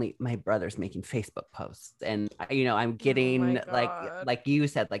suddenly my brother's making Facebook posts and, I'm getting like you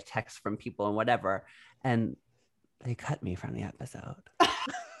said, like texts from people and whatever. And they cut me from the episode.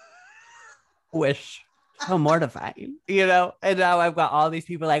 Which so mortifying, and now I've got all these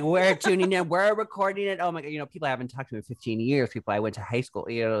people like, we're tuning in, we're recording it. Oh my God, people I haven't talked to in 15 years, people I went to high school,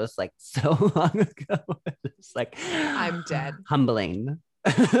 it's like so long ago. It's like, I'm dead. Humbling.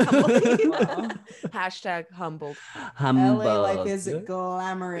 Hashtag humbled. LA life is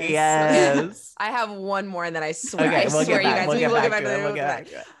glamorous. Yes. I have one more and then I swear, okay, we'll you guys, we'll get back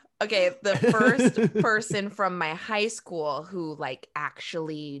to it. Okay, the first person from my high school who like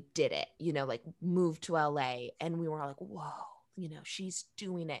actually did it, like moved to LA, and we were all like, whoa, she's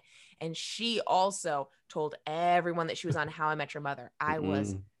doing it. And she also told everyone that she was on How I Met Your Mother. I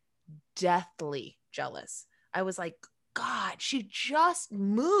was deathly jealous. I was like, God, she just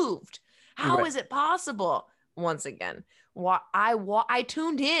moved. How is it possible? Once again, I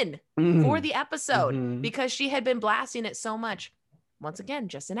tuned in for the episode because she had been blasting it so much. Once again,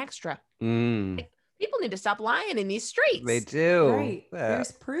 just an extra. Like, people need to stop lying in these streets. They do. Right.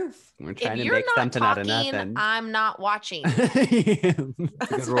 There's proof. We're trying if to you're make not something talking, out of nothing. I'm not watching.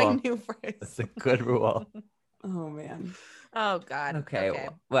 That's my new phrase. That's a good rule. Oh, man. Oh, God. Okay.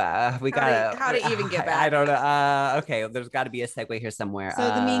 Well, we got how to even get back? I don't know. Okay. There's got to be a segue here somewhere. So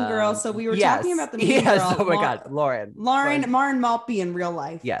the Mean Girl. So we were talking about the Mean Girl. Oh, my God. Lauren Maltby in real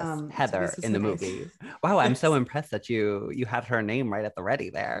life. Yes. Heather in the movie. Wow. I'm so impressed that you had her name right at the ready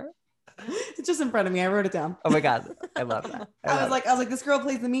there. It's just in front of me. I wrote it down. Oh my God. I love that. I was like, this girl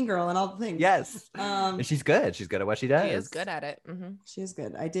plays the Mean Girl and all the things. Yes. And she's good. She's good at what she does. She is good at it. Mm-hmm. She is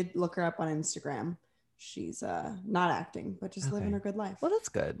good. I did look her up on Instagram. She's not acting, but just living her good life. Well, that's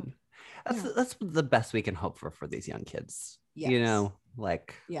good. That's the best we can hope for these young kids. Yes.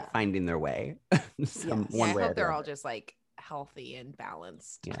 Finding their way. One way. I hope they're all just like healthy and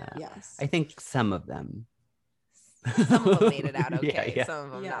balanced. Yeah. Yes. I think some of them. Some of them made it out okay. Yeah. Some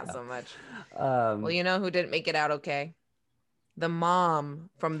of them not so much. Well, you know who didn't make it out okay? The mom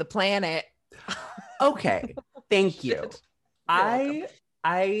from The Planet. Okay. Thank you. I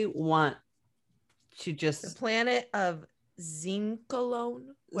want to just The Planet of Zincolone.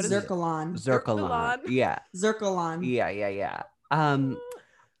 What is Zircalon. Zircalon. Yeah. Zircalon. Yeah.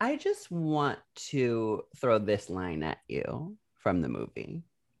 I just want to throw this line at you from the movie.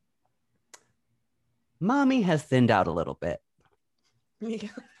 Mommy has thinned out a little bit. Yeah.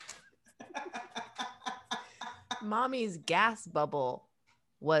 Mommy's gas bubble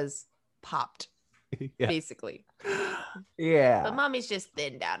was popped, basically. Yeah. But mommy's just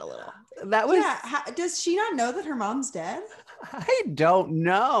thinned out a little. That was. Yeah. Does she not know that her mom's dead? I don't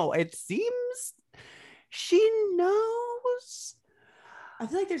know. It seems she knows. I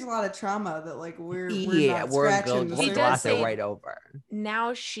feel like there's a lot of trauma that like we're not scratching the surface. Gloss it right over.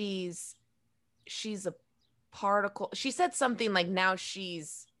 Now she's a particle. She said something like now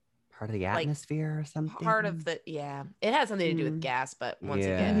she's part of the atmosphere or something. Part of the it has something to do with gas, but once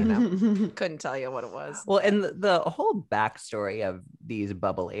again, couldn't tell you what it was. Well, and the whole backstory of these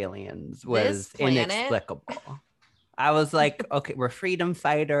bubble aliens was inexplicable. I was like, okay, we're freedom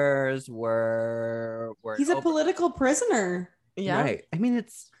fighters. He's a political prisoner. Yeah. Right. I mean,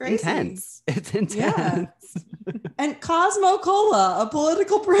 it's crazy. Intense. It's intense. Yeah. And Cosmo Cola, a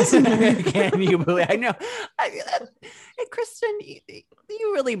political prisoner. Can you believe? I know. Hey, Kristen,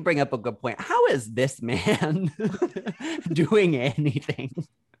 you really bring up a good point. How is this man doing anything?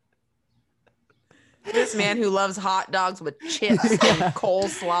 This man who loves hot dogs with chips and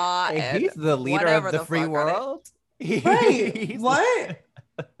coleslaw. And he's the leader of the free world. Right. What?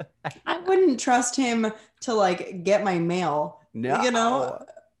 I wouldn't trust him to like get my mail. No. You know?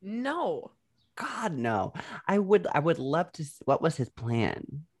 No. God, no. I would love to see, what was his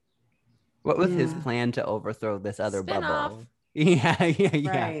plan? What was his plan to overthrow this other bubble? Off. Yeah.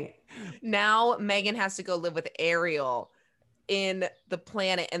 Right. Now Megan has to go live with Ariel in The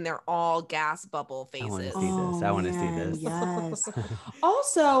Planet, and they're all gas bubble faces. I want to see this. Yes.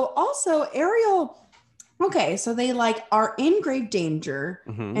 also Ariel. Okay, so they like are in grave danger,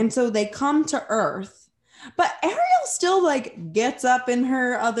 and so they come to Earth. But Ariel still like gets up in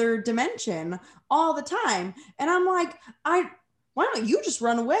her other dimension all the time. And I'm like, why don't you just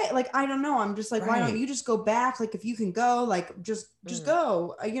run away? Like, I don't know. I'm just like, why don't you just go back? Like, if you can go, like, just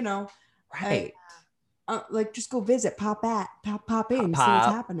go, you know? Right. like just go visit, pop in, see what's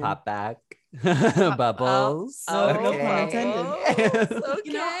happening. Pop back. Bubbles. No pun intended. Okay.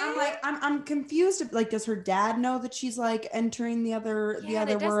 You know, I'm like, I'm confused. Like, does her dad know that she's like entering the other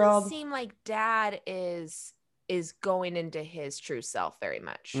It world? doesn't seem like dad is going into his true self very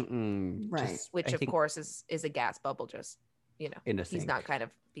much. Right. Which of course is a gas bubble, just, you know, in a he's sink. not kind of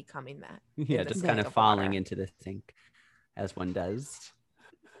becoming that. Yeah, just kind of falling into the sink as one does.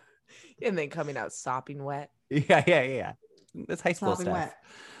 And then coming out sopping wet. Yeah. That's high school Sopping stuff. wet.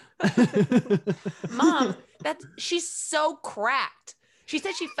 Mom, she's so cracked. She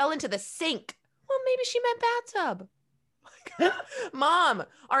said she fell into the sink. Well, maybe she meant bathtub. Mom,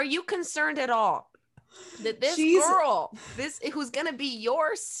 are you concerned at all that this girl, who's gonna be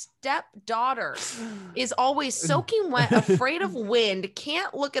your stepdaughter, is always soaking wet, afraid of wind,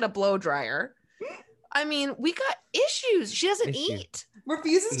 can't look at a blow dryer? I mean, we got issues. She doesn't eat.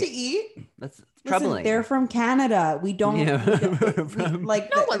 Refuses to eat. That's troubling. Listen, they're from Canada. We don't,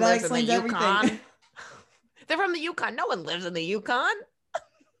 like, no one that lives in the explains Yukon. everything. They're from the Yukon. No one lives in the Yukon.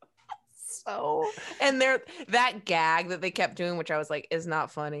 And that gag that they kept doing, which I was like, is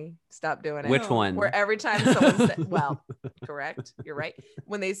not funny. Stop doing it. Which one? Where every time someone said, well, correct, you're right.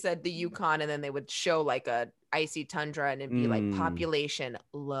 When they said the Yukon, and then they would show like a icy tundra, and it'd be like population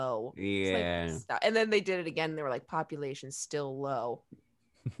low. Yeah. Like, stop. And then they did it again. And they were like, population still low.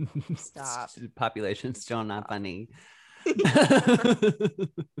 Stop. Population still not funny. Wait,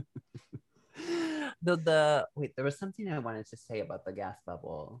 there was something I wanted to say about the gas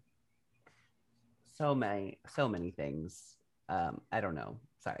bubble. So many things. I don't know.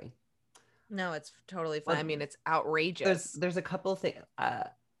 Sorry. No, it's totally fine. I mean, it's outrageous. There's a couple things.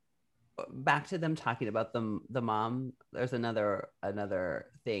 Back to them talking about the mom. There's another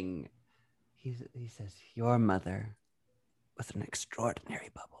thing. He says, your mother was an extraordinary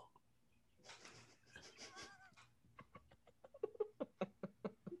bubble.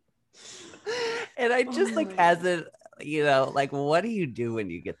 And I just as a, like, what do you do when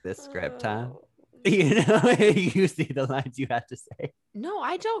you get this script, huh? You see the lines you have to say. No,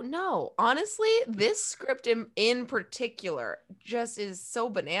 I don't know. Honestly, this script in particular just is so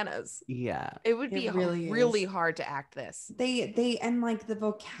bananas. Yeah. It would be really hard to act this. They and like the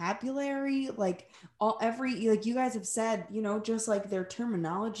vocabulary, like you guys have said, just like their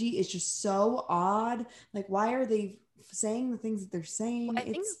terminology is just so odd. Like, why are they saying the things that they're saying? Well, I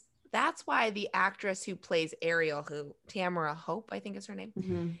think that's why the actress who plays Ariel, Tamara Hope, I think is her name.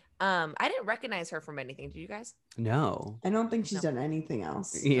 Mm-hmm. I didn't recognize her from anything. Did you guys? No. I don't think she's done anything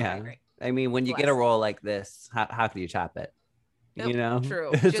else. Yeah. Okay, great. I mean, when you get a role like this, how can you chop it? Nope,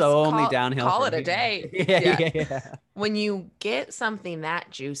 true. It's only downhill. Call it a day. Yeah. When you get something that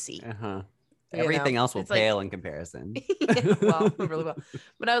juicy. Everything else will pale in comparison. Well, really well.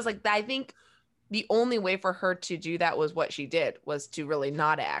 But I was like, I think the only way for her to do that was what she did, was to really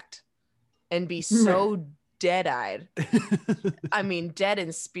not act and be so dead-eyed. I mean, dead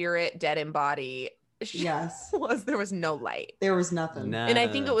in spirit, dead in body. Yes. There was no light. There was nothing. No. And I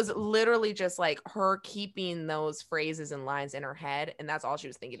think it was literally just like her keeping those phrases and lines in her head, and that's all she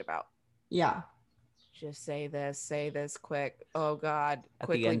was thinking about. Yeah. Just say this quick. Oh God. At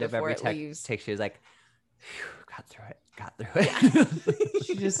quickly the end of every take, she was like, got through it. Yeah.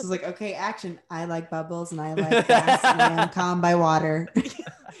 She just was like, okay, action. I like bubbles and I like gas and I am calm by water.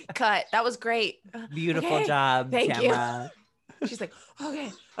 Cut. That was great. Beautiful job. Thank Tamara. you. She's like,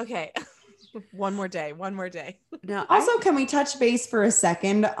 okay. One more day. Now, also, can we touch base for a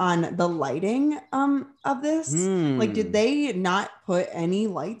second on the lighting of this? Like, did they not put any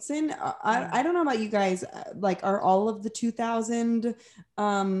lights in? I don't know about you guys. Like, are all of the 2000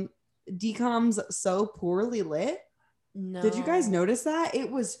 decoms so poorly lit? No. Did you guys notice that?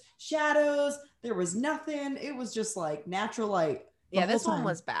 It was shadows. There was nothing. It was just like natural light. Yeah, this one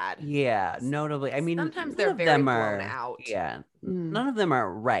was bad. Yeah, notably. I mean, sometimes they're very blown out. Yeah, none of them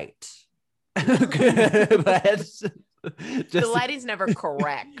are right. But just the lighting's never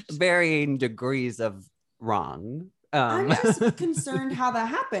correct. Varying degrees of wrong. I'm just concerned how that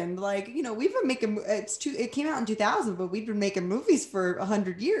happened. Like, we've been making it came out in 2000, but we've been making movies for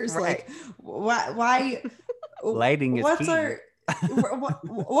 100 years. Right. Like, why? Lighting is key.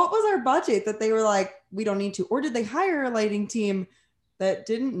 What was our budget that they were like, we don't need to, or did they hire a lighting team that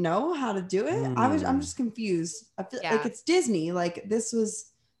didn't know how to do it? I'm just confused. I feel like it's Disney. Like,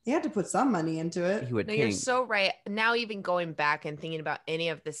 they had to put some money into it. You're so right. Now, even going back and thinking about any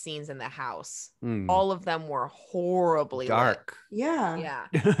of the scenes in the house, all of them were horribly dark. Lit. Yeah.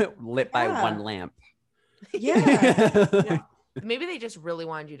 Lit by one lamp. Yeah. Maybe they just really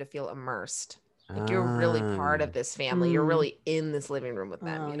wanted you to feel immersed. Like you're really part of this family. You're Mm. really in this living room with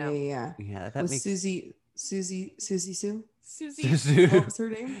them, Oh, you know? yeah. Yeah, that Was makes Susie Sue? Susie, What was her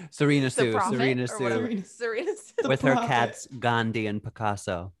name? Serena the Sue, prophet, Serena or Sue, whatever. Serena Sue. The with her prophet. cats Gandhi and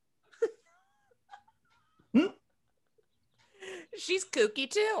Picasso. She's kooky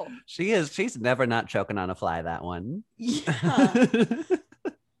too. She is. She's never not choking on a fly. That one. Yeah.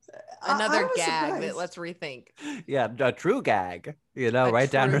 I Another was gag surprised. that let's rethink. Yeah, a true gag. You know, A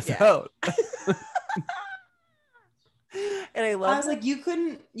right down true her gag. throat. And I I love. was like, you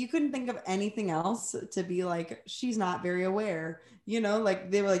couldn't think of anything else to be like, she's not very aware. You know,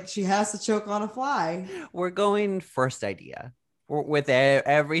 like they were like, she has to choke on a fly. We're going first idea. With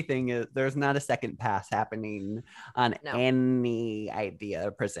everything, there's not a second pass happening on No. any idea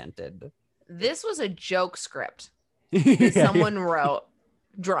presented. This was a joke script that someone wrote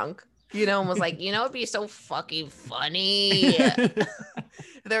drunk, you know, and was like, you know, it'd be so fucking funny.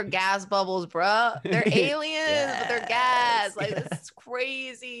 They're gas bubbles, bruh. They're aliens, but they're gas. Like, this is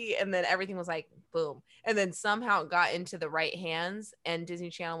crazy. And then everything was like, boom. And then somehow it got into the right hands, and Disney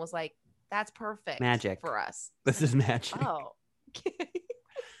Channel was like, that's perfect. Magic. For us. This is magic. Oh.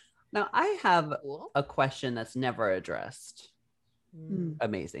 Now, I have Cool. a question that's never addressed, Mm.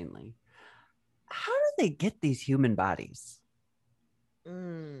 amazingly. How do they get these human bodies?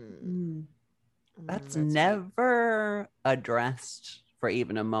 Mm. That's deep. never addressed for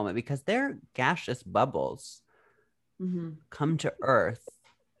even a moment, because they're gaseous bubbles Mhm. come to Earth.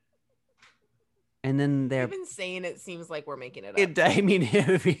 And then they're, Even saying it seems like we're making it up. I mean,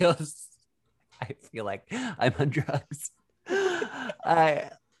 it feels, I feel like I'm on drugs.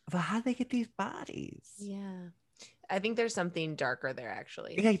 But how do they get these bodies? Yeah. I think there's something darker there,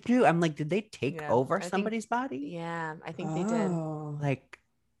 actually. I do. I'm like, did they take Yeah, over I think- somebody's body? Yeah, I think they did. Oh. Like,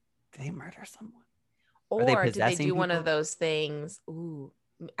 did they murder someone? Or Are they did they possessing do one people? of those things? Ooh,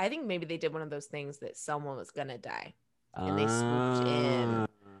 I think maybe they did one of those things that someone was gonna die and they swooped in Ah.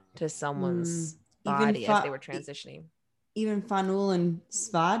 to someone's Even body as they were fa- transitioning. Even Fanul and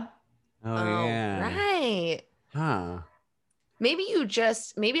Svad. Oh, yeah. Right. Huh. Maybe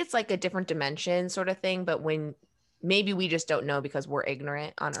it's like a different dimension sort of thing, but when maybe we just don't know because we're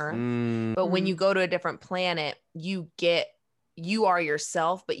ignorant on Earth. Mm, But when you go to a different planet, you are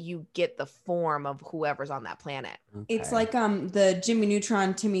yourself, but you get the form of whoever's on that planet. It's okay. like the Jimmy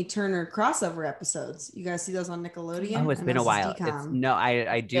Neutron, Timmy Turner crossover episodes. You guys see those on Nickelodeon? Oh, it's And been a those is while. DCOM.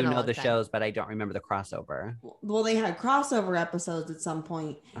 I do Been a know long the time. shows, but I don't remember the crossover. Well, they had crossover episodes at some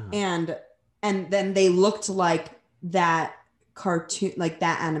point, Uh-huh. and then they looked like that cartoon, like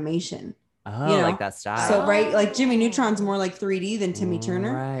that animation. Oh, you know, like that style. So right, like Jimmy Neutron's more like 3D than Timmy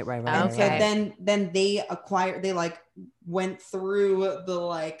Turner. Right. And so Okay. then they like went through the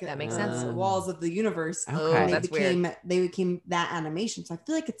like That makes sense. walls of the universe. Okay. And That's they became that animation. So I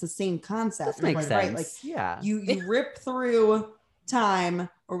feel like it's the same concept. This makes like, sense. Right, like yeah. you rip through time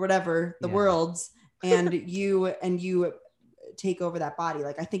or whatever the Yeah. worlds, and you take over that body.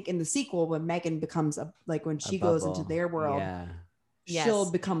 Like I think in the sequel, when Megan becomes when she goes into bubble. their world, Yeah. she'll Yes.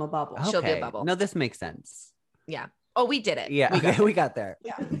 become a bubble. She'll be a Okay. bubble. No, this makes sense. Oh, we did it. Yeah. We got there.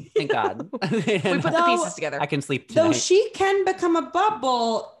 Yeah. Thank God. We put the Though- pieces together. I can sleep Though tonight. she can become a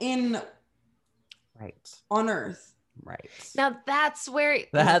bubble Right. on Earth. Right. Now that's where it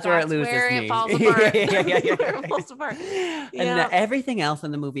loses it me. falls apart. yeah. Where it falls apart. And Yeah. everything else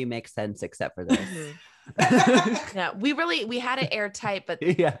in the movie makes sense except for this. Mhm. Yeah, we had it airtight, but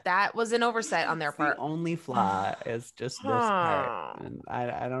yeah. that was an oversight on their It's part. The only flaw is just this part. And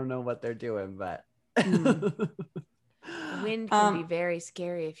I don't know what they're doing, but Wind can be very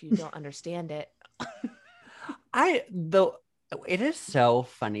scary if you don't understand it. it is so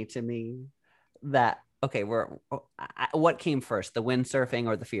funny to me that what came first, the windsurfing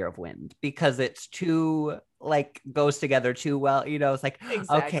or the fear of wind? Because it's too goes together too well. You know, it's like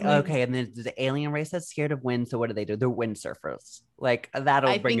Exactly. okay, and then the alien race that's scared of wind. So what do? They're windsurfers. That'll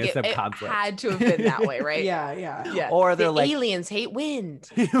I bring think us some it conflict. had to have been that way, right? Yeah. Yeah. Or the they're like aliens hate wind.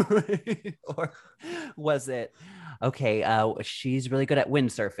 or was it okay? She's really good at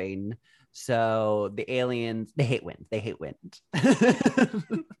windsurfing. So the aliens, they hate wind.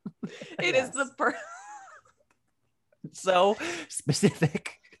 It is the so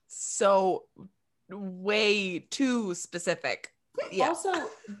specific. so way too specific. Yeah. Also,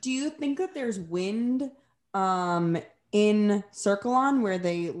 do you think that there's wind in Circlon where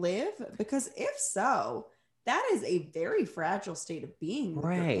they live? Because if so, that is a very fragile state of being that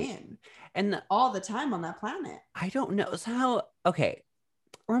they're Right. in And all the time on that planet. I don't know. So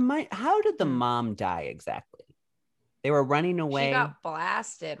how did the mom die exactly? They were running away, She got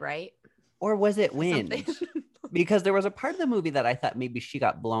blasted, right? or was it wind? Something. Because there was a part of the movie that I thought maybe she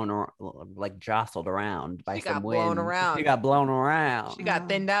got like jostled around by She some got wind. blown around. She got blown around. She got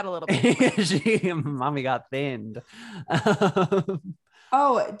thinned out a little bit. Mommy got thinned.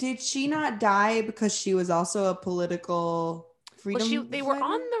 Oh, did she not die because she was also a political freedom? Well, they were fighter?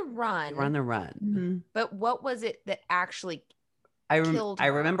 on the run. We're on the run. Mm-hmm. But what was it that actually killed I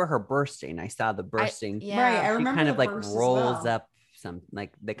her? remember her bursting. I saw the bursting. Yeah. Right, I She remember kind the of like burst as rolls well. up some,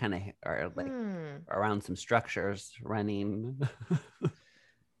 like they kind of are like Hmm. around some structures running.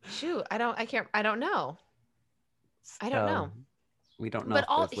 Shoot, I don't know. I don't know. We don't know. But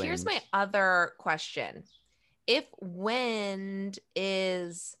if there's here's wind. my other question. If wind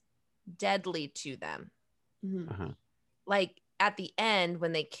is deadly to them, Mm-hmm. Uh-huh. like at the end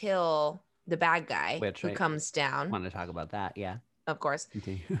when they kill the bad guy Which who I comes down, Want to talk about that? Yeah. of course,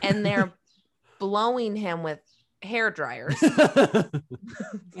 Continue. and they're blowing him with hair dryers.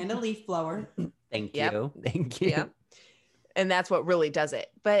 And a leaf blower. Thank Yep. you. Thank you. Yeah. And that's what really does it.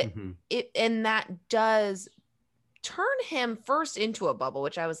 But Mhm. that does turn him first into a bubble,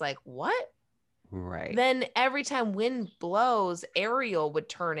 which I was like, what? Right. Then every time wind blows, Ariel would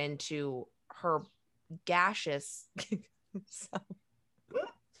turn into her gaseous self.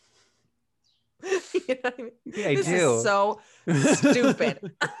 You know what I mean? Yeah, I This do. is so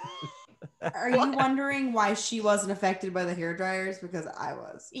stupid. Are you wondering why she wasn't affected by the hair dryers? Because I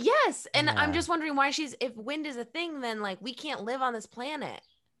was. Yes. And I'm Yeah. just wondering why if wind is a thing, then like we can't live on this planet.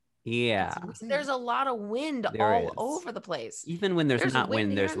 Yeah. That's what I'm saying. There's a lot of wind There all is. over the place. Even when there's not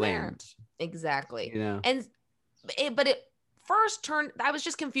wind, here there's and there. wind. Exactly. You know. And it first turned, I was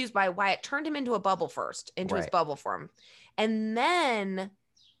just confused by why it turned him into a bubble first, into his Right. bubble form. And then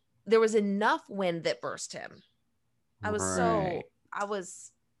there was enough wind that burst him. I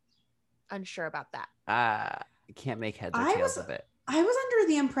was unsure about that. I can't make heads or I tails was- of it. I was under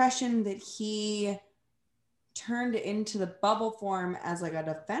the impression that he turned into the bubble form as like a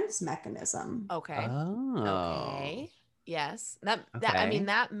defense mechanism. Okay. Oh. Okay. Yes. I Okay. mean,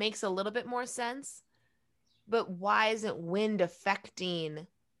 that makes a little bit more sense. But why isn't wind affecting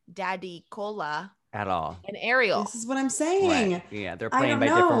Daddy Cola At all. and Ariel? This is what I'm saying. Right. Yeah, they're I playing by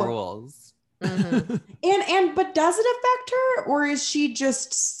don't different know. rules. Mhm. But does it affect her, or is she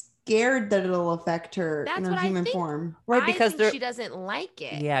just scared that it'll affect her That's in her what I human think. form? Right, I because think they're she doesn't like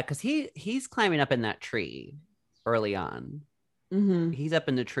it. yeah, because he's climbing up in that tree early on. Mm-hmm. He's up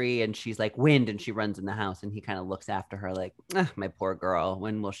in the tree and she's like wind and she runs in the house and he kind of looks after her like, my poor girl,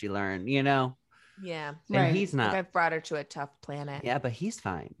 when will she learn? You know? Yeah. And Right. he's Like not. I've brought her to a tough planet. Yeah, but he's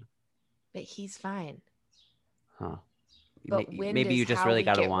fine. But he's fine. Huh. But wind Maybe is you just how really we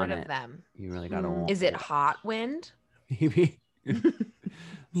gotta get want rid it. of them. You really gotta Mm. want Is it hot wind? Maybe.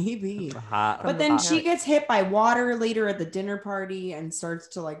 Maybe. Hot. But then hot- she gets hit by water later at the dinner party and starts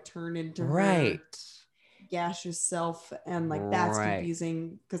to like turn into her right. gaseous self, and like that's Right.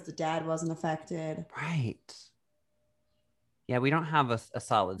 confusing because the dad wasn't affected. Right. Yeah, we don't have a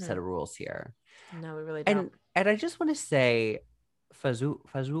solid set of rules here. No, we really don't. And I just want to say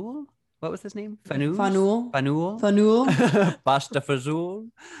Fazul? What was his name? Fanuz? Fanul. Fanul? Fanul. Basta Fazul.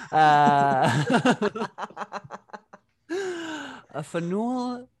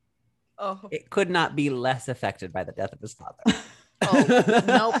 Fanul, oh, it could not be less affected by the death of his father.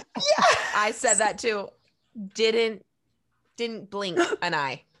 nope. I said that too. Didn't blink an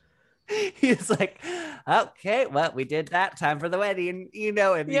eye. He's like, okay, well, we did that. Time for the wedding, you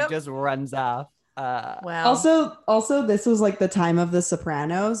know, and Yep. he just runs off. Well, Also, this was like the time of The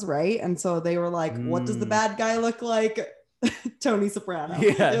Sopranos, right? And so they were like, "What does the Mm. bad guy look like?" Tony Soprano.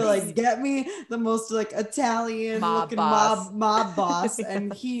 Yes. They're like, "Get me the most like Italian Mob looking boss." mob boss,"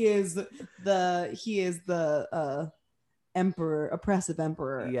 and he is the emperor, oppressive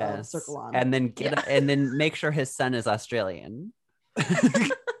emperor of Yes. Circlon. And then and then make sure his son is Australian.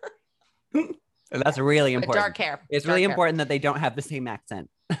 And that's really but important. dark hair. It's Dark really hair. important that they don't have the same accent.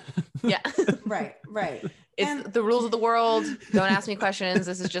 Yeah. right. It's And- the rules of the world. Don't ask me questions.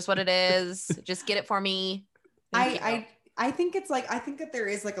 This is just what it is. Just get it for me. Thank you. I think it's like, I think that there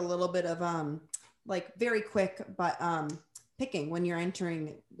is like a little bit of like very quick but picking when you're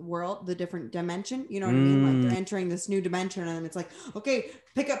entering the world, the different dimension, you know what I mean? Like they're entering this new dimension and it's like, okay,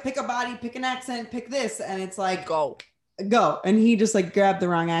 pick a body, pick an accent, pick this, and it's like go. And he just like grabbed the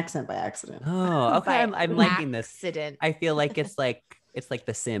wrong accent by accident. Oh, okay. By I'm liking this. accident. I feel like it's like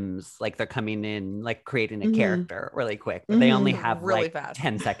The Sims, like they're coming in, like creating a Mhm. character really quick, but they only have Really like fast.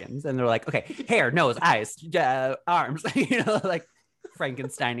 10 seconds, and they're like, okay, hair, nose, eyes, arms, you know, like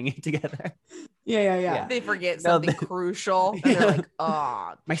Frankensteining it together. Yeah. They forget No, something crucial. And they're like,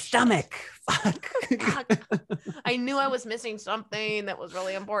 oh, My stomach. Fuck. fuck. I knew I was missing something that was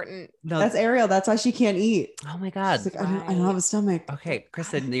really important. No. That's Ariel. That's why she can't eat. Oh my God. She's like, I don't have a stomach. Okay,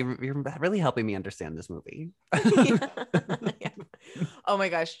 Kristen, you're really helping me understand this movie. Yeah. Oh my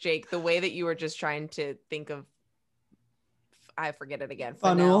gosh, Jake, the way that you were just trying to think of, I forget it again.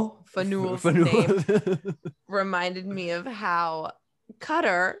 Fanul's name reminded me of how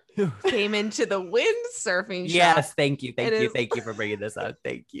Cutter came into the windsurfing shop. Yes, thank you for bringing this up.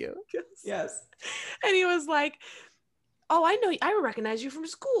 Thank you. Yes. And he was like, oh, I know, I recognize you from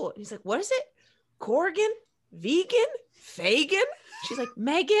school. And he's like, what is it? Corrigan? Vegan? Fagin? She's like,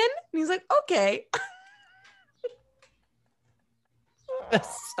 Megan? And he's like, okay.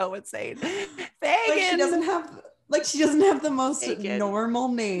 That's so insane. Like she doesn't have the most Megan. normal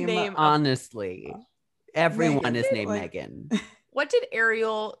name. Honestly, everyone Megan. is named Like- Megan. What did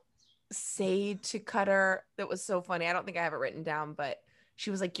Ariel say to Cutter that was so funny? I don't think I have it written down, but she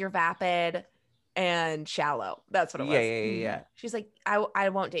was like, you're vapid and shallow. That's what it was. Yeah. She's like, I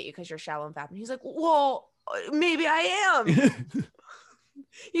won't date you because you're shallow and vapid. He's like, well, maybe I am.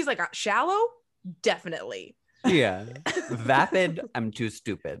 He's like, shallow? Definitely. Yeah. Vapid, I'm too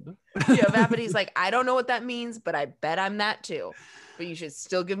stupid. Yeah, vapid. He's like, I don't know what that means, but I bet I'm that too. But you should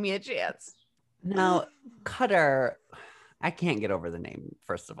still give me a chance. Now, Cutter, I can't get over the name,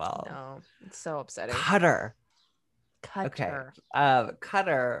 first of all. No, it's so upsetting. Cutter. Cutter.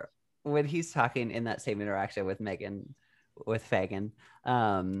 Cutter, when he's talking in that same interaction with Fagin,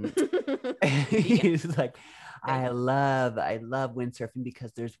 he's like, I love windsurfing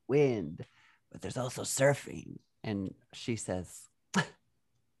because there's wind, but there's also surfing. And she says, I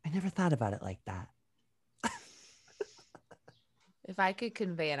never thought about it like that. If I could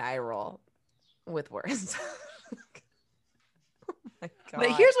convey an eye roll with words. Oh my God.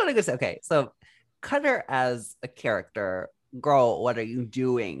 But here's what I could say. Okay, so Cutter as a character, girl, what are you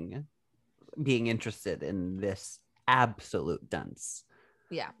doing being interested in this absolute dunce?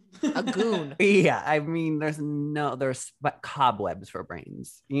 Yeah, a goon. Yeah, I mean, there's but cobwebs for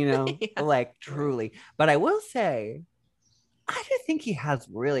brains, Yeah. like truly. But I will say, I do think he has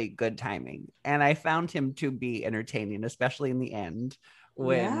really good timing, and I found him to be entertaining, especially in the end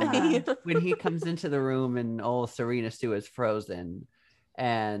when Yeah. when he comes into the room and Serena Sue is frozen,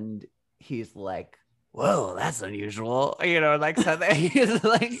 and he's like, "Whoa, that's unusual," like so that he's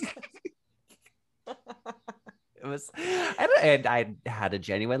like. It was, and I had a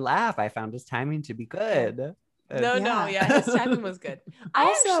genuine laugh. I found his timing to be good. No, his timing was good. I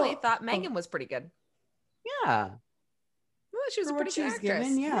Also- actually thought Megan was pretty good. Yeah. Well, she was For a what pretty she good was actress.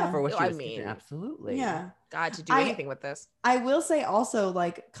 given, yeah. For what she I was mean, given, absolutely. Yeah. God, to do I- anything with this. I will say also,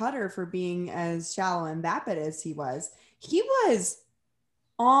 like, Cutter, for being as shallow and vapid as he was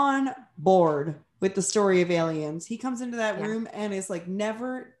on board with the story of aliens. He comes into that Yeah. room and is like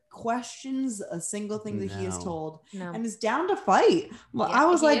never questions a single thing that he is No. told No. and is down to fight. Well, Yeah, I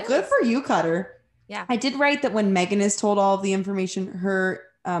was he like, good is. for you, Cutter. Yeah. I did write that when Megan is told all of the information, her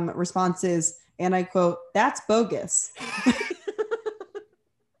response is, and I quote, "That's bogus."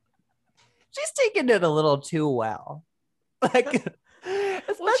 She's taking it a little too well. Like, Well, she's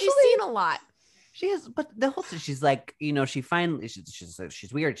especially seen a lot. she has, but the whole thing, she's like, she finally,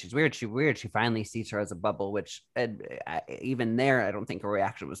 she's weird. She finally sees her as a bubble, which even there, I don't think her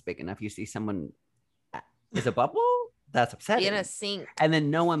reaction was big enough. You see someone is a bubble? That's upsetting. In a sink. And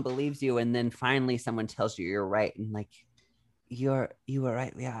then no one believes you, and then finally someone tells you you're right, and like you were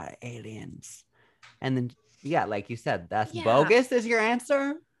right, we are aliens. And then like you said, that's Yeah. bogus is your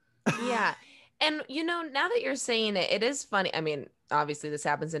answer. Yeah. And now that you're saying it, it is funny. I mean, obviously this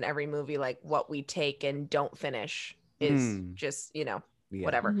happens in every movie, like what we take and don't finish is just, Yeah.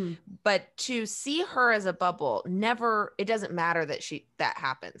 whatever. Mhm. But to see her as a bubble, it doesn't matter that that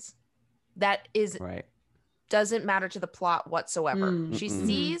happens. That is Right. doesn't matter to the plot whatsoever. Mm. She Mm-mm.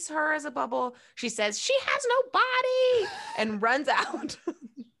 sees her as a bubble. She says she has no body and runs out.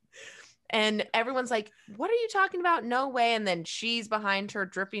 And everyone's like, what are you talking about? No way. And then she's behind her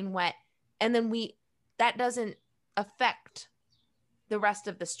dripping wet. And then that doesn't affect the rest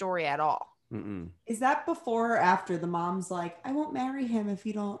of the story at all. Mm-mm. Is that before or after the mom's like, I won't marry him if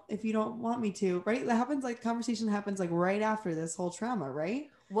you don't want me to, right? That happens, like, conversation happens like right after this whole trauma, right?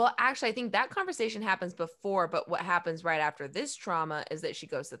 Well, actually, I think that conversation happens before, but what happens right after this trauma is that she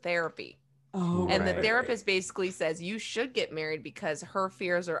goes to therapy. Oh, And the Right. therapist basically says you should get married because her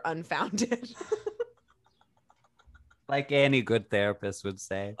fears are unfounded. Like any good therapist would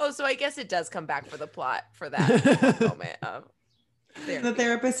say. Oh, so I guess it does come back for the plot for that moment of The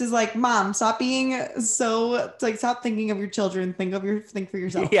therapist is like, Mom, stop being so like, stop thinking of your children. Think for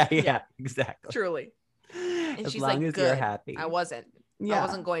yourself. Yeah, exactly. Truly. And As she's long like, as good. you're happy. I wasn't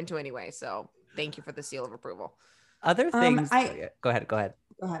going to anyway. So thank you for the seal of approval. Other things. Go ahead. Go ahead.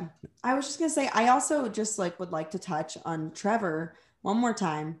 I was just gonna say, I also just like would like to touch on Trevor one more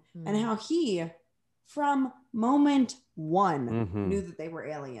time and how he, from moment one, knew that they were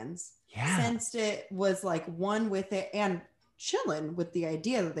aliens. Yeah. Sensed it, was like one with it, and chilling with the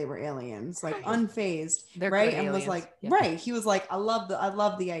idea that they were aliens, like unfazed. They're right. good And aliens. was like, Yeah. right. He was like, I love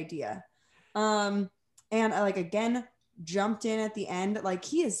the idea. And I like again jumped in at the end, like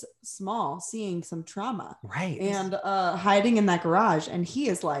he is small, seeing some trauma, right, and hiding in that garage, and he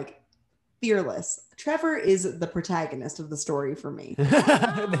is like fearless. Trevor is the protagonist of the story for me.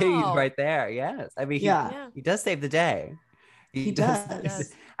 Right there. Yes, I mean, he does save the day. He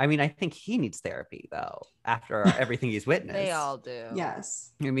does. I mean, I think he needs therapy though after everything he's witnessed. They all do.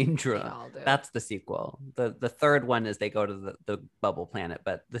 Yes. I mean, true. That's the sequel. The third one is they go to the bubble planet,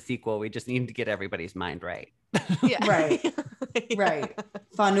 but the sequel, we just need to get everybody's mind right. Yeah. Right. Right.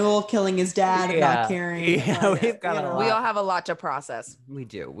 Fanul killing his dad, not caring. Yeah, we've got a lot. We all have a lot to process. We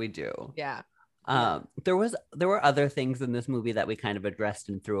do. Yeah. There were other things in this movie that we kind of addressed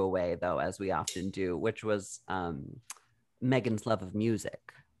and threw away though, as we often do, which was Megan's love of music.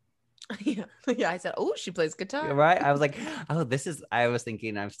 Yeah. I said, oh, she plays guitar. Right. I was like, oh, I was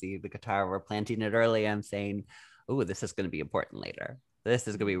thinking, I see the guitar, we're planting it early. I'm saying, oh, this is going to be important later. This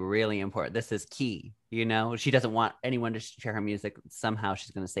is going to be really important. This is key. You know, she doesn't want anyone to share her music. Somehow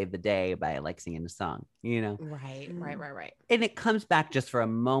she's going to save the day by like singing a song, you know? Right. And it comes back just for a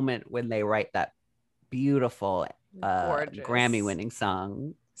moment when they write that beautiful Grammy winning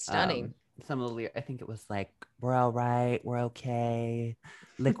song. Stunning. Some of the lyrics, I think it was like, we're all right, we're okay,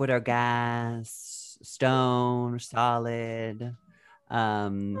 liquid or gas, stone, solid,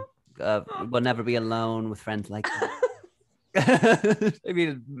 we'll never be alone with friends like that. I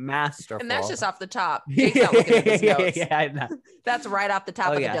mean, masterful. And that's just off the top. Jake's not looking at his notes. Yeah, I know. That's right off the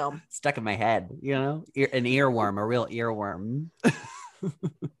top of the dome. Stuck in my head, you know, an earworm, a real earworm.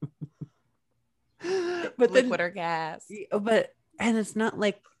 But liquid or gas. And it's not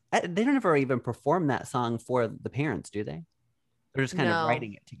like they don't ever even perform that song for the parents, do they? They're just kind of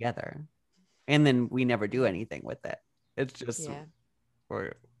writing it together, and then we never do anything with it. It's just,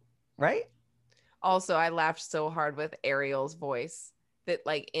 right? Also, I laughed so hard with Ariel's voice that,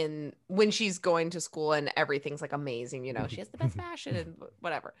 like, when she's going to school and everything's like amazing, you know, she has the best fashion and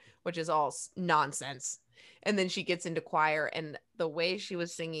whatever, which is all nonsense. And then she gets into choir, and the way she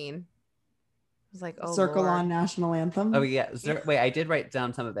was singing. Was like, oh, Circle Lord. on national anthem. Oh yeah. Wait, I did write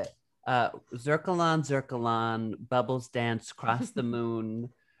down some of it. Zircalon, bubbles dance, cross the moon,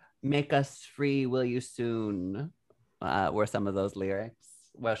 make us free, will you soon? Were some of those lyrics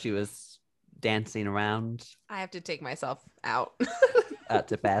while she was dancing around. I have to take myself out. Out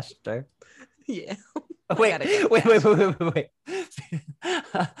to pasture. Yeah. Wait. Out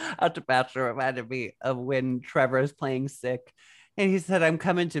to pasture reminded me of when Trevor is playing sick, and he said, "I'm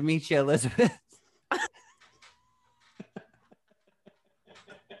coming to meet you, Elizabeth."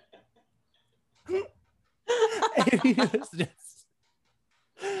 And he was just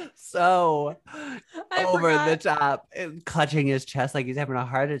so over the top, and clutching his chest like he's having a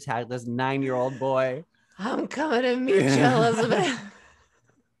heart attack. This 9-year-old boy. I'm coming to meet you, Elizabeth.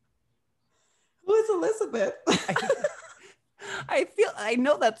 Who is Elizabeth? I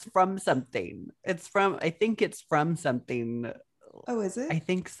know that's from something. I think it's from something. Oh, is it? I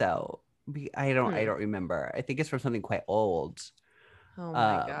think so. I don't remember. I think it's from something quite old. Oh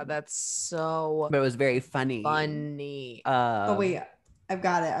my God, that's so. But it was very funny. Oh wait, I've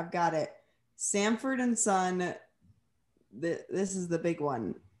got it. Sanford and Son. This is the big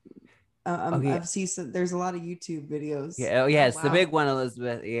one. I've seen there's a lot of YouTube videos. Yeah. Oh yes, the big one,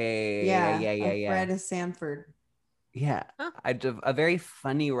 Elizabeth. Yeah. Fred is Sanford. Yeah, I have a very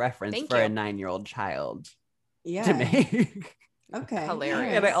funny reference a 9-year-old child. Yeah. To make. Okay.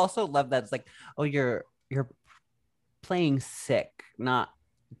 Hilarious. And I also love that it's like, oh, you're playing sick, not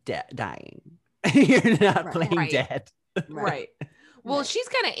dying. You're not playing dead. Right. Well, she's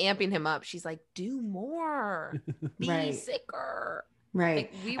kind of amping him up. She's like, do more. Be sicker.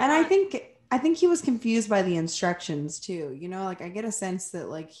 Right. Like, I think he was confused by the instructions too. You know, like I get a sense that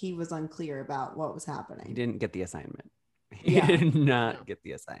like he was unclear about what was happening. He didn't get the assignment. He did not get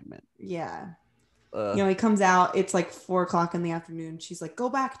the assignment. Yeah. You know, he comes out, it's like 4:00 in the afternoon. She's like, go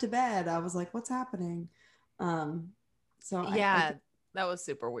back to bed. I was like, what's happening? So that was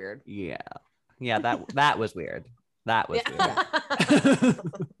super weird. Yeah. That was weird. That was weird.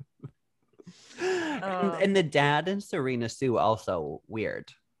 And the dad and Serena Sue also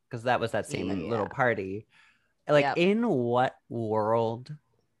weird because that was that same little party. Like, in what world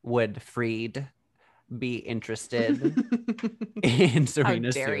would Freed be interested in Serena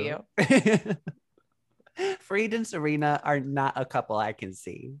How dare Sue? you? Freed and Serena are not a couple I can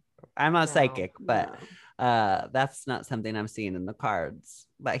see. I'm not psychic, but that's not something I'm seeing in the cards.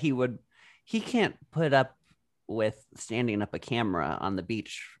 But he can't put up with standing up a camera on the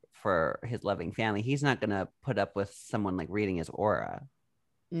beach for his loving family. He's not gonna put up with someone like reading his aura.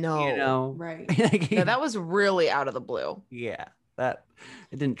 No, you know, right? Like, no, that was really out of the blue. Yeah, that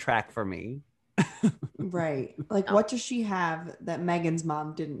it didn't track for me. Right. Like, what does she have that Megan's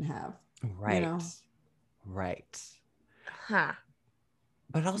mom didn't have? Right. You know? Right. Huh.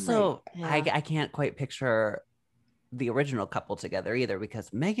 But also, Right. Yeah. I can't quite picture the original couple together either,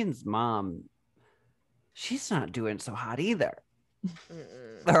 because Megan's mom, she's not doing so hot either.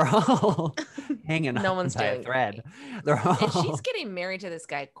 Mm-mm. They're all hanging No on one's by a doing thread. They're all. And she's getting married to this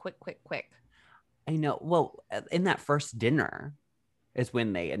guy quick. I know. Well, in that first dinner is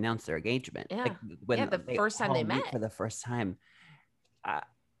when they announced their engagement. Yeah. Like when the first time they all meet met. for the first time.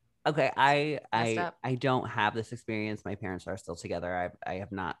 Okay, I don't have this experience. My parents are still together. I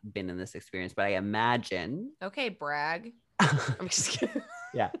have not been in this experience, but I imagine. Okay, brag. I'm just kidding.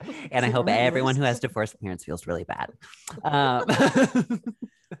 Yeah, and I hope everyone who has divorced parents feels really bad.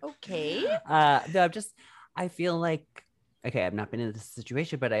 Okay. No, I feel like, okay, I've not been in this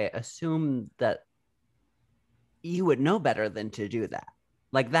situation, but I assume that you would know better than to do that.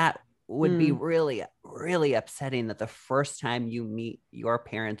 Like, that would be really, really upsetting that the first time you meet your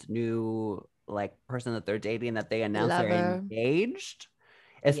parents' new like person that they're dating, that they announce they're engaged,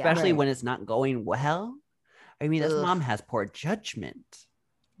 especially when it's not going well. I mean, this mom has poor judgment.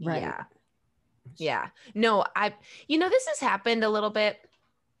 Right. Yeah. No, this has happened a little bit.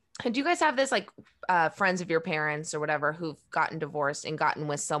 Do you guys have this, like, friends of your parents or whatever who've gotten divorced and gotten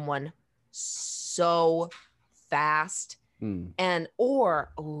with someone so fast? And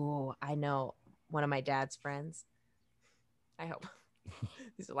I know one of my dad's friends. I hope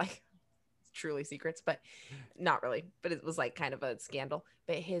these are like truly secrets, but not really. But it was like kind of a scandal.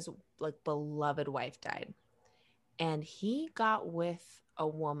 But his like beloved wife died, and he got with a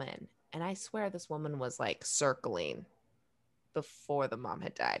woman, and I swear this woman was like circling before the mom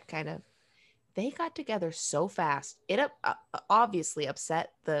had died. Kind of, they got together so fast. It obviously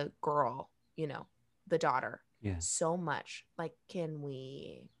upset the girl, the daughter. Yeah. So much. Like, can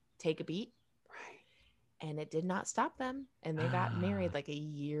we take a beat? Right. And it did not stop them. And they got married like a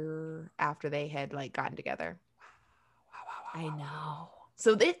year after they had like gotten together. Wow. I know.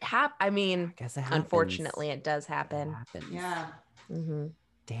 So I mean, I guess unfortunately it does happen. Yeah. Mm-hmm.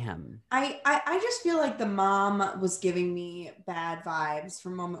 Damn. I just feel like the mom was giving me bad vibes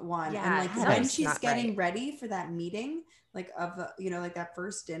from moment one. Yeah, and like when she's getting ready for that meeting, like of like that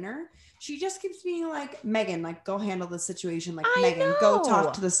first dinner, she just keeps being like, Megan, like, go handle the situation. Like, Megan, go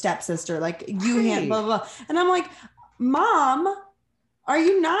talk to the stepsister. Like, you handle blah, blah, blah. And I'm like, Mom, are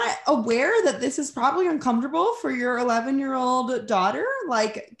you not aware that this is probably uncomfortable for your 11-year-old daughter?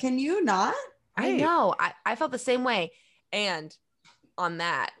 Like, can you not? I know. I felt the same way. And on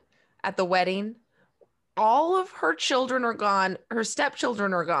that, at the wedding, all of her children are gone. Her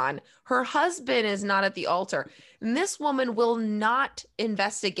stepchildren are gone. Her husband is not at the altar. And this woman will not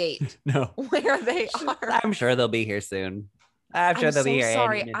investigate where they are. I'm sure they'll be here soon. I'm sure they'll be here.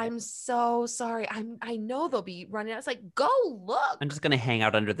 Sorry. I'm so sorry. I know they'll be running out. It's like, go look. I'm just gonna hang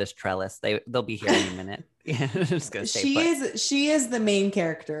out under this trellis. They'll be here in a minute. Yeah, just gonna stay she is the main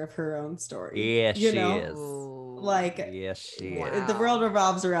character of her own story. Yeah, she is. Like, yes, she is. The world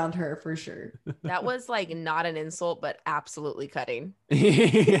revolves around her for sure. That was like not an insult, but absolutely cutting.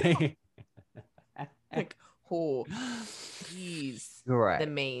 Like, oh, he's the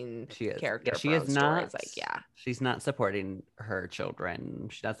main character. She is not. It's like, she's not supporting her children.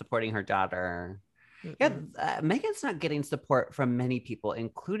 She's not supporting her daughter. Yeah, Megan's not getting support from many people,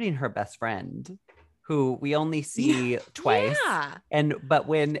 including her best friend, who we only see twice. But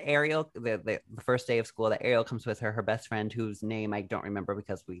when Ariel, the first day of school, that Ariel comes with her best friend, whose name I don't remember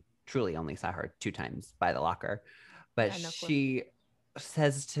because we truly only saw her 2 times by the locker. But she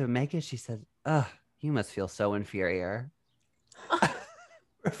says to Megan, she says, "Ugh, you must feel so inferior."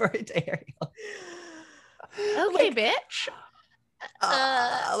 Referring to Ariel. Okay, bitch.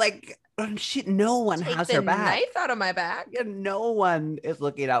 No one has her back. Knife out of my back. No one is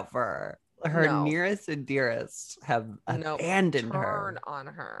looking out for her. Her nearest and dearest have abandoned her. On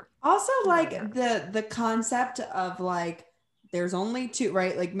her. Also, like the concept of like there's only two,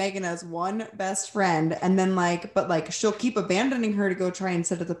 right? Like Megan has one best friend, and then but she'll keep abandoning her to go try and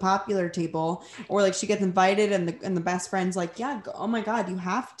sit at the popular table, or like she gets invited and the best friend's like, yeah, oh my God, you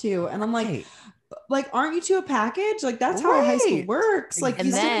have to. And I'm like, aren't you two a package? Like that's how high school works. Like, and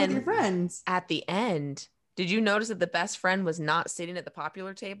you then stick with your friends. At the end, did you notice that the best friend was not sitting at the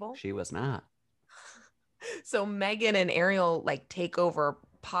popular table? She was not. So Megan and Ariel like take over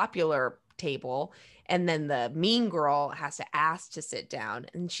popular table, and then the mean girl has to ask to sit down,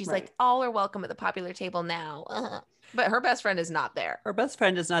 and she's like, all are welcome at the popular table now. But her best friend is not there. Her best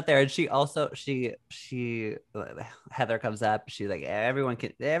friend is not there. And she also, Heather comes up. She's like, everyone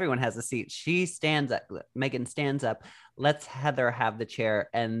has a seat. She stands up. Megan stands up, lets Heather have the chair.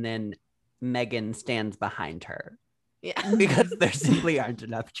 And then Megan stands behind her. Yeah. Because there simply aren't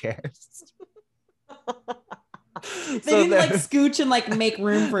enough chairs. They didn't scooch and make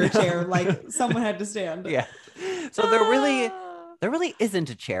room for a chair. Like someone had to stand. Yeah. So there really isn't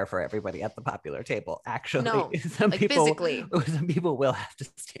a chair for everybody at the popular table, actually. No, physically. Some people will have to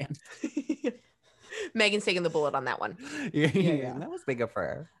stand. Megan's taking the bullet on that one. Yeah. That was big of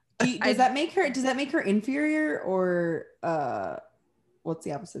her. Does that make her inferior, or what's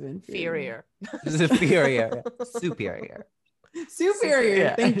the opposite of inferior? Superior. Superior.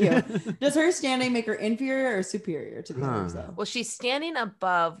 Yeah. Thank you. Does her standing make her inferior or superior to the others though? Well, she's standing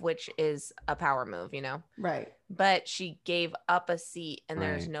above, which is a power move, Right. But she gave up a seat, and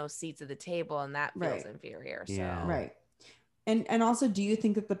there's no seats at the table, and that feels inferior. So Right. And also, do you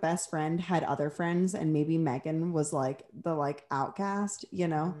think that the best friend had other friends, and maybe Megan was the outcast?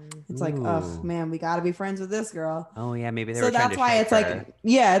 It's like, oh man, we got to be friends with this girl. Oh yeah, maybe they so were. That's why it's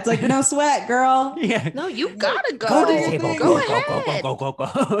it's no sweat, girl. Yeah. No, you gotta go. Go to the table. Go ahead.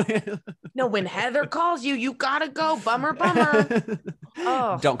 Go. No, when Heather calls you, you gotta go. Bummer.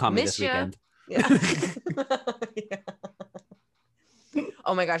 Oh, don't call me this weekend. Yeah.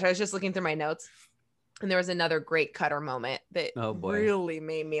 Oh my gosh, I was just looking through my notes. And there was another great Cutter moment that really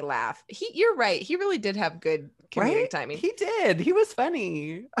made me laugh. You're right. He really did have good comedic timing. He did. He was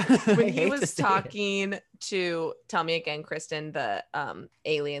funny. When he was talking to, tell me again, Kristen, the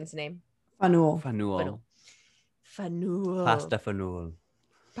alien's name. Fanul. Pasta Fanul.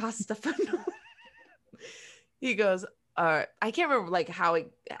 He goes, I can't remember how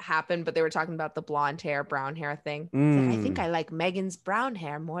it happened, but they were talking about the blonde hair, brown hair thing. Like, I think I like Megan's brown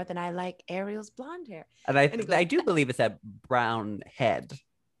hair more than I like Ariel's blonde hair. And I do believe it's that brown head.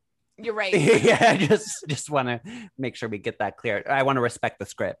 You're right. Yeah, I just want to make sure we get that clear. I want to respect the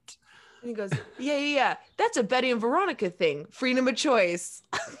script. And he goes, yeah. That's a Betty and Veronica thing. Freedom of choice.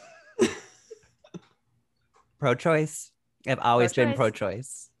 Pro-choice. I've always been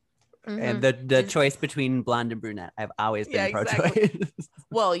pro-choice. And the choice between blonde and brunette, I've always been pro-choice. Exactly.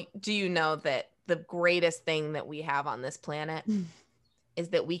 Well, do you know that the greatest thing that we have on this planet is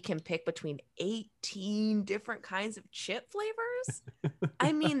that we can pick between 18 different kinds of chip flavors?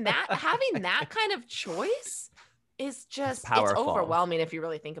 I mean, having that kind of choice is just, it's overwhelming if you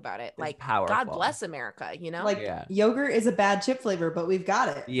really think about it. It's powerful. God bless America, Yogurt is a bad chip flavor, but we've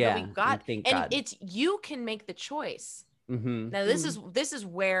got it. Yeah, we've got, and you can make the choice. Now this is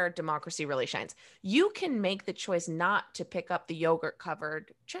where democracy really shines. You can make the choice not to pick up the yogurt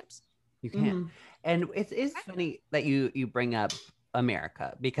covered chips. You can. And it is funny that you bring up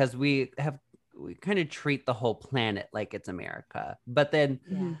America, because we kind of treat the whole planet like it's America. But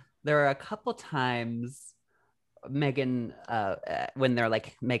then there are a couple times Megan, when they're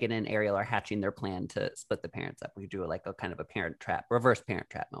Megan and Ariel are hatching their plan to split the parents up, we do a kind of a reverse parent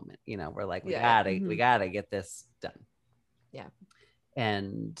trap moment. We're like, we gotta get this done. Yeah.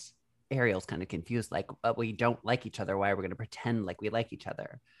 And Ariel's kind of confused, we don't like each other. Why are we going to pretend like we like each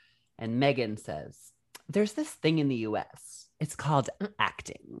other? And Megan says, there's this thing in the US. It's called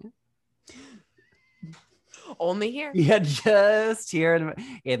acting. Only here. Yeah, just here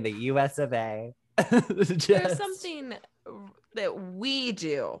in the US of A. There's something that we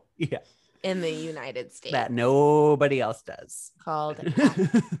do in the United States that nobody else does, called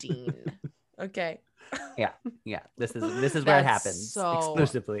acting. Okay. Yeah. This is where it happens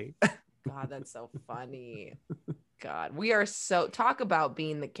exclusively. God, that's so funny. God, we are talk about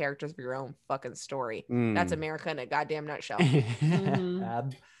being the characters of your own fucking story. That's America in a goddamn nutshell.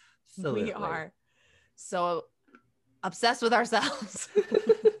 Absolutely. We are so obsessed with ourselves.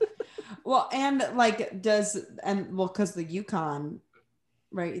 Well, and because the Yukon,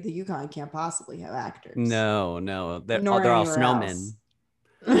 right? The Yukon can't possibly have actors. No, they're all snowmen.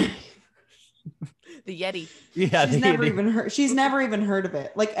 The Yeti. Yeah, she's never even heard of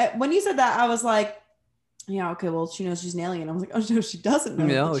it. When you said that, I was like, yeah, okay, well, she knows she's an alien. I was like, oh no, she doesn't know.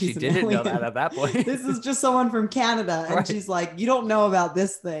 No, that she she's an didn't know alien. that at that point. This is just someone from Canada, and Right. she's like, you don't know about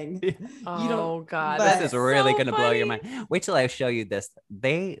this thing. You Oh don't. God, but- This is really so gonna blow your funny. mind. Wait till I show you this.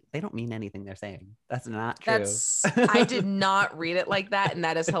 They don't mean anything they're saying. That's not true. That's I did not read it like that, and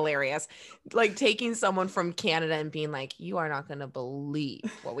that is hilarious. Like taking someone from Canada and being like, "You are not going to believe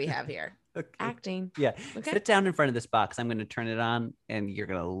what we have here." Okay. Acting. Yeah. Okay. Sit down in front of this box. I'm gonna turn it on, and you're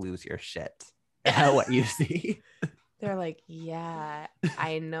gonna lose your shit at what you see. They're like, "Yeah,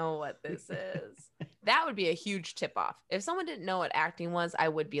 I know what this is." That would be a huge tip off. If someone didn't know what acting was, I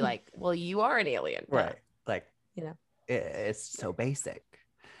would be like, "Well, you are an alien." Duh. Right. Like, You know. it's so basic.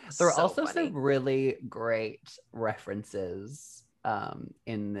 There are So also funny. some really great references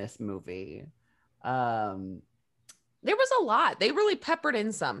in this movie. There was a lot. They really peppered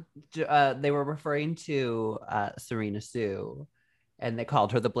in some. They were referring to Serena Sue, and they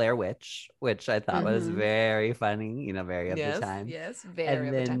called her the Blair Witch, which I thought was Mhm. very funny, very of yes, the time. yes, very And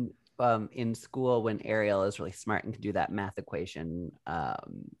of the time. then in school, when Ariel is really smart and can do that math equation,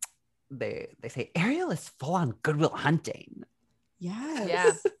 they say Ariel is full on Goodwill Hunting, Yes.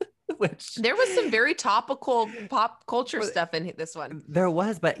 Yeah. which There was some very topical pop culture Well, stuff in this one. there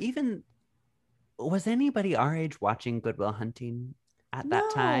was, but even was anybody our age watching Goodwill Hunting at that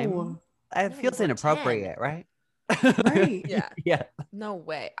time? No. It No, feels we're inappropriate, 10. right? Right. Yeah. Yeah. No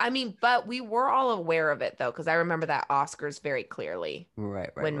way. I mean, but we were all aware of it though, because I remember that Oscars very clearly Right.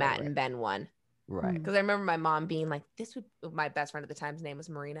 when Matt and Ben won. right. Because I remember my mom being like, "This would." My best friend at the time's name was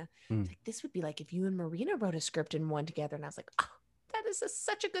Marina. Mm. Like, this would be like if you and Marina wrote a script and won together. And I was like, "Oh, that is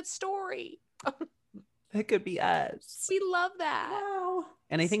such a good story. It could be us. We love that." Wow.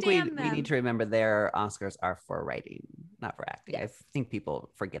 And I think we Stand them. need to remember their Oscars are for writing, not for acting. I Yes. think people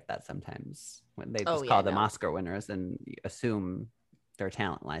forget that sometimes when they Oh, just yeah, call them no. Oscar winners and assume their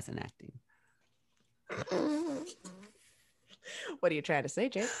talent lies in acting. What are you trying to say,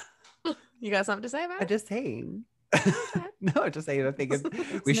 Jake? You got something to say about I'm it? just saying. ahead. No, just saying. I think It's we an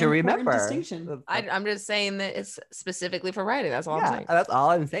should important remember. distinction. I'm just saying that it's specifically for writing. That's all I'm Yeah, saying. that's all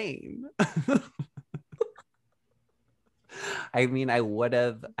I'm saying. I mean, I would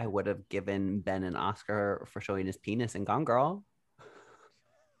have given Ben an Oscar for showing his penis in Gone Girl.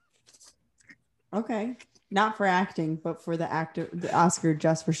 Okay. Not for acting, but for the Oscar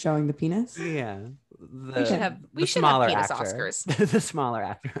just for showing the penis. Yeah, We should have penis Oscars. The smaller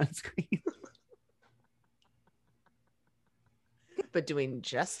actor on screen. But doing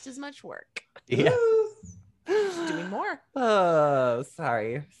just as much work. Yeah. Doing more. Oh,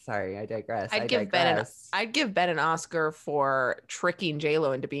 sorry, I digress. I'd give Ben an Oscar for tricking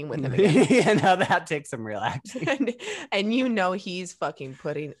J-Lo into being with him again. Yeah, now that takes some real acting. and you know he's fucking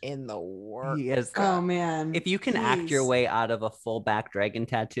putting in the work. He is. Oh man. If you can act your Please. way out of a full back dragon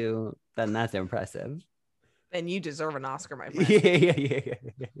tattoo, then that's impressive. Then you deserve an Oscar, my friend. Yeah.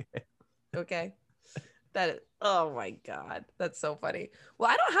 Okay. Oh my God. That's so funny.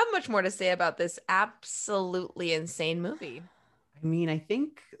 Well, I don't have much more to say about this absolutely insane movie. I mean, I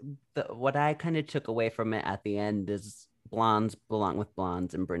think what I kind of took away from it at the end is blondes belong with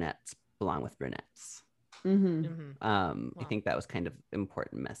blondes and brunettes belong with brunettes. Mm-hmm. Mhm. I Wow. think that was kind of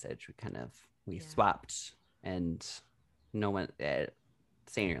important message. We Yeah. swapped, and no one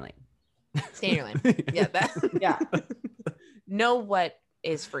stay in your lane. Stay in your lane. Yeah. Yeah. Know what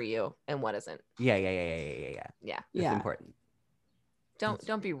is for you and what isn't. Yeah. Yeah. It's Yeah. important.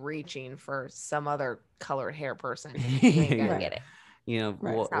 Don't be reaching for some other colored hair person. You ain't gonna Right. get it. You know,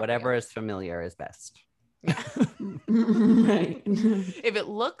 Right. It's not for whatever you. is familiar is best. Right. If it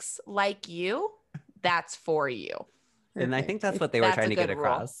looks like you, that's for you. And I Perfect. think that's what they were That's trying a to get good rule.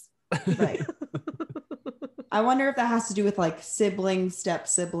 across. Right. I wonder if that has to do with like sibling, step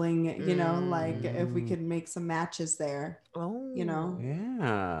sibling, like if we could make some matches there, Oh,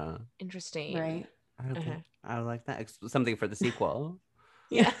 Yeah. interesting. right? Uh-huh. I like that. Something for the sequel.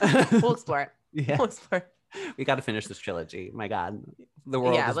 Yeah, we'll explore it. Yeah. We'll explore it. We got to finish this trilogy. My God. The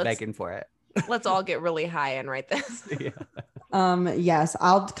world Yeah, is let's- begging for it. Let's all get really high and write this. Yeah. Yes,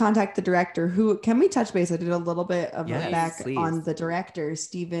 I'll contact the director. Who can we touch base? I did a little bit of Yes, a back please. on the director,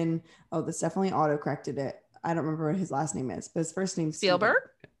 Steven. Oh, this definitely auto corrected it. I don't remember what his last name is, but his first name's Steven. Spielberg?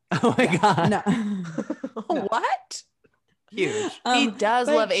 Oh my God. No. What? Huge. He does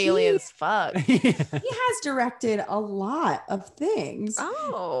but love aliens. Fuck. He has directed a lot of things,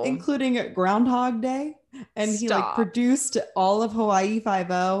 Oh. including Groundhog Day, and he like Stop. produced all of Hawaii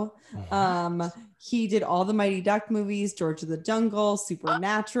Five-O. He did all the Mighty Duck movies, George of the Jungle,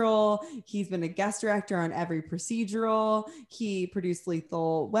 Supernatural. He's been a guest director on every procedural. He produced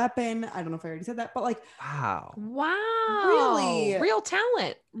Lethal Weapon. I don't know if I already said that, but like, Wow. Really? Real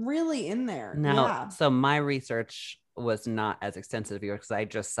talent. really in there. Now, Yeah. so my research was not as extensive because I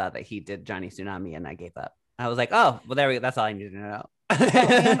just saw that he did Johnny Tsunami and I gave up. I was like, oh, well, there we go. That's all I needed to know.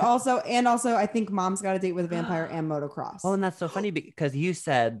 and also, I think Mom's Got a Date with a Vampire and Motocross. Oh, and that's so funny because you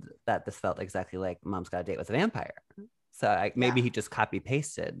said that this felt exactly like Mom's Got a Date with a Vampire. So maybe he just copy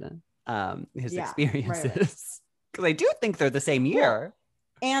pasted his experiences. Because I do think they're the same year.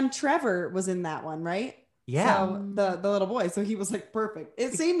 And Trevor was in that one, right? Yeah. So the little boy. So he was like perfect.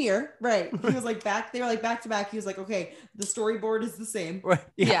 It's same year, right? He was like back. They were like back to back. He was like, okay, the storyboard is the same. Right.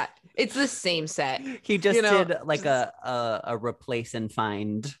 Yeah. It's the same set. He just You know, did like a replace and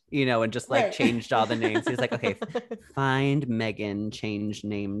find, and just like changed all the names. He's like, okay, find Megan, change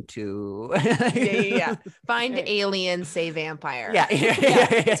name to yeah. Find alien, say vampire. Yeah.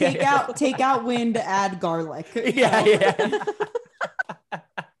 Take out wind, add garlic. Yeah.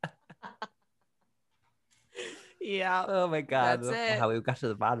 Yeah. Oh my God. That's it. How we got to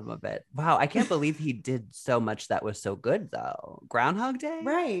the bottom of it. Wow. I can't believe he did so much that was so good though. Groundhog Day?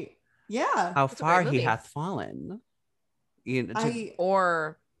 Right. Yeah. How It's a far great he movie. hath fallen.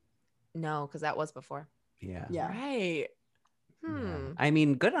 Or no, because that was before. Yeah. Yeah. Right. Yeah. I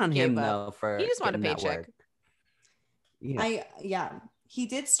mean, good on Gave him up. though for He just wanted a getting that paycheck. work. Yeah. He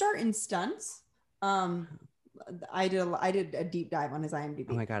did start in stunts. I did a deep dive on his IMDb.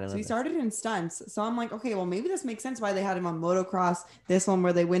 Oh my God, I love so he this. started in stunts. So I'm like, okay, well maybe this makes sense why they had him on motocross. This one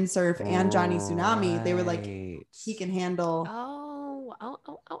where they windsurf and Johnny Tsunami. They were like, Right. he can handle. Oh,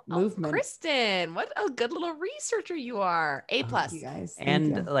 Movement. Kristen, what a good little researcher you are. A plus. You guys. Thank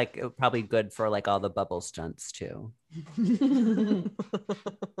And you. like probably good for like all the bubble stunts too. He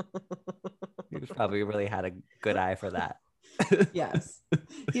probably really had a good eye for that. Yes.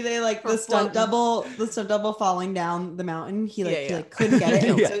 They like For the stunt floating. double falling down the mountain. He like, Yeah, he yeah. like couldn't get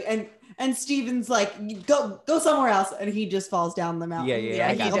it. Yeah. So, and Steven's like, go somewhere else, and he just falls down the mountain. Yeah.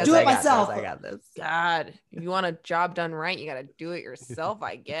 I got I'll this, do I it got myself. I got this. God, if you want a job done right, you got to do it yourself,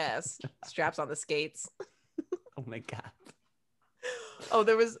 I guess. Straps on the skates. Oh my God. Oh,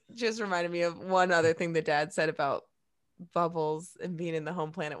 there was just reminded me of one other thing the dad said about Bubbles and being in the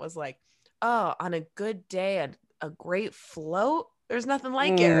home planet was like, oh, on a good day, a great float. There's nothing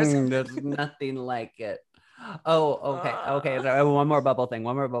like it. There's nothing like it. Oh, okay. So, one more bubble thing.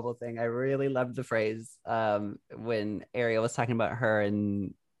 I really loved the phrase when Ariel was talking about her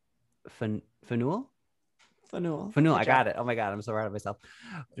and Fanul. I got it. Oh my God, I'm so proud of myself.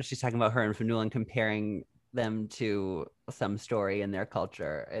 She's talking about her and Fanul and comparing them to some story in their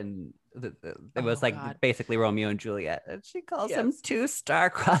culture, and it was like God. basically Romeo and Juliet, and she calls them Yes. two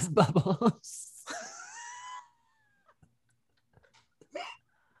star-crossed bubbles.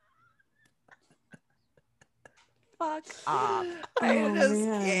 Fuck off. I just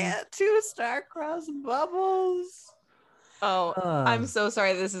man. can't. Two star-crossed bubbles. Oh, I'm so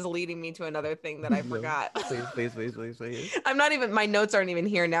sorry. This is leading me to another thing that I forgot. Please. I'm not even, my notes aren't even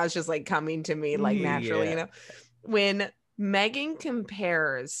here now. It's just like coming to me like naturally, Yeah. When Megan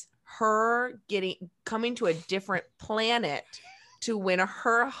compares her coming to a different planet to when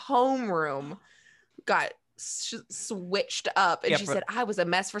her homeroom got switched up and Yeah, she said, I was a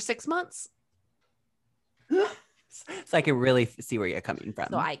mess for 6 months. So I can really see where you're coming from.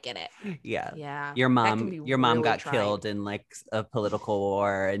 So I get it. Yeah. Yeah. Your That can mom be got really trying. killed in like a political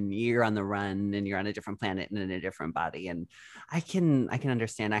war, and you're on the run, and you're on a different planet and in a different body. And I can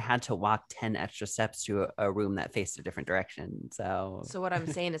understand. I had to walk 10 extra steps to a room that faced a different direction. So So what I'm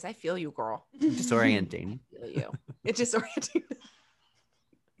saying is I feel you, girl. disorienting. I feel you. It's disorienting.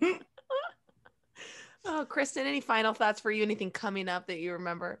 Oh, Kristen, any final thoughts for you? Anything coming up that you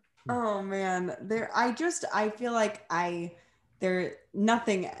remember? Oh man, I feel like there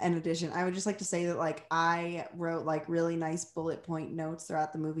nothing in addition. I would just like to say that like I wrote like really nice bullet point notes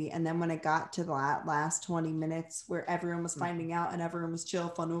throughout the movie, and then when it got to the last 20 minutes where everyone was finding out and everyone was chill,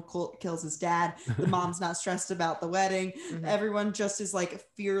 Fanul kills his dad, the mom's not stressed about the wedding, everyone just is like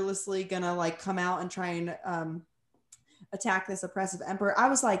fearlessly gonna like come out and try and attack this oppressive emperor. I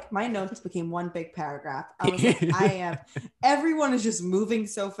was like, my notes became one big paragraph. I was like, everyone is just moving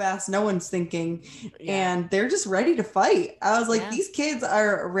so fast. No one's thinking, and they're just ready to fight. I was like, these kids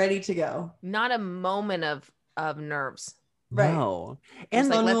are ready to go. Not a moment of nerves. Right. No. And And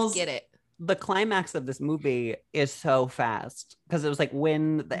like, let's Fanul's- get it. the climax of this movie is so fast because it was like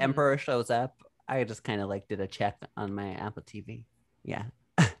when the emperor shows up, I just kind of like did a check on my Apple TV. Yeah.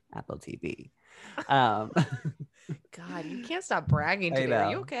 Apple TV. God, you can't stop bragging today.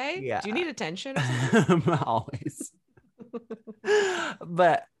 Are you okay? Yeah. Do you need attention? Always.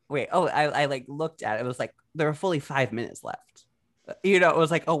 But wait, I like looked at it. It was like there were fully 5 minutes left. You know, it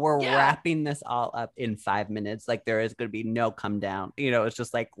was like, oh, we're wrapping this all up in 5 minutes. Like there is going to be no come down. You know, it's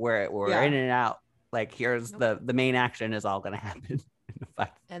just like we're in and out. Like here's the main action is all going to happen.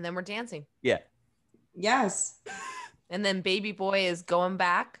 And then we're dancing. Yeah. Yes. And then baby boy is going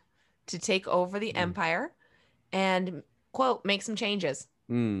back to take over the empire and quote, make some changes.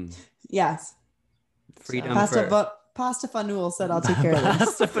 Yes. Freedom. Pasta Fanul said, I'll take care of this.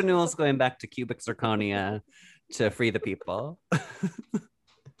 Pasta Fanul's going back to cubic zirconia to free the people.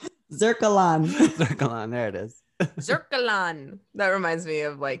 Zirkalon, there it is. Zirkalon. That reminds me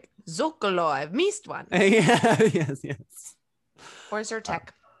of like Zocalo. I've missed one. Yes. Or Zyrtec.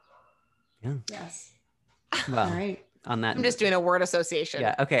 Yeah. Yes. Well, all right. On that, I'm just doing a word association.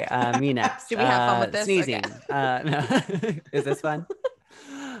 Yeah. Okay. Me next. Do we have fun with this? Sneezing. Okay. No. Is this fun?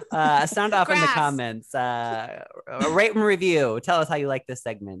 Sound off in the comments. Rate and review. Tell us how you like this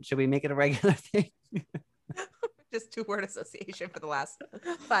segment. Should we make it a regular thing? Just do word association for the last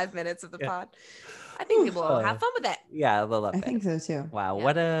 5 minutes of the pod. I think people will have fun with it. Yeah, they'll love it. I think so too. Wow,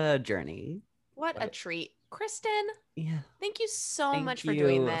 what a journey. What a treat. Kristen, yeah. Thank you so much for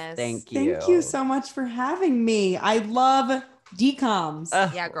doing this. Thank you. Thank you so much for having me. I love DComs.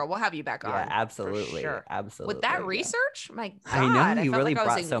 Yeah, girl, we'll have you back on. Yeah, absolutely. Sure. Absolutely. With that research, my God, I know you really like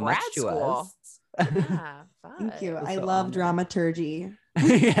brought so much to us. Yeah, thank you. I so love honored. dramaturgy.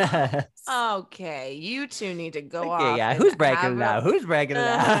 Yes. Okay, you two need to go off. Okay, yeah. and Who's bragging have it out? Who's bragging it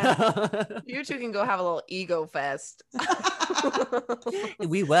out? You two can go have a little ego fest.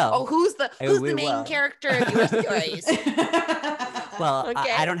 We will. Oh, who's the main will. character of your stories? Well,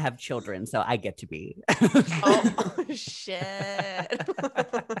 Okay. I don't have children, so I get to be. Oh shit.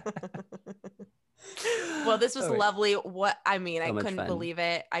 Well, this was lovely. What I mean, I couldn't believe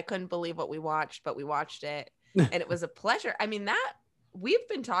it. I couldn't believe what we watched, but we watched it, and it was a pleasure. I mean, that we've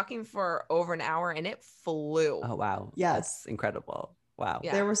been talking for over an hour, and it flew. Oh wow! Yes, that's incredible. Wow.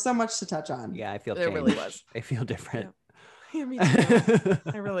 Yeah. There was so much to touch on. Yeah, I feel There changed. really was. I feel different. Yeah, me too.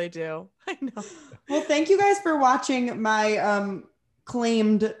 I really do. I know. Well, thank you guys for watching my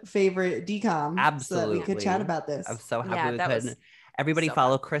claimed favorite DCOM. Absolutely. So that we could chat about this. I'm so happy Yeah, we that could. was Everybody so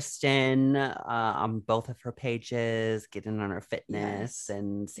follow fun. Kristen on both of her pages, get in on her fitness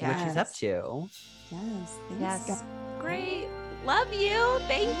and see what she's up to. Yes. Thanks, Yes. guys. Great. Love you.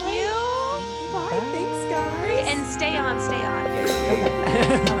 Thank you. Bye. Thanks, guys. Great. And stay on.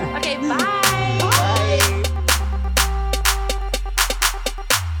 Okay. Okay, bye. Bye.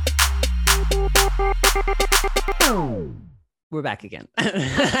 We're back again.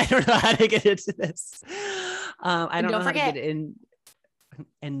 I don't know how to get into this. I don't know how to get in.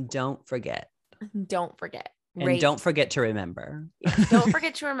 And don't forget. Don't forget. And don't forget to remember. Don't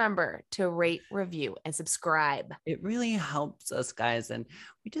forget to remember to rate, review, and subscribe. It really helps us, guys. And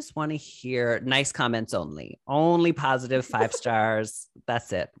we just want to hear nice comments only. Only positive 5 stars.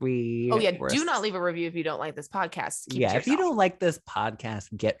 That's it. Do not leave a review if you don't like this podcast. Keep it to if you yourself. don't like this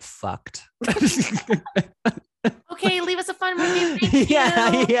podcast, get fucked. Okay, leave us a fun review. Thank you.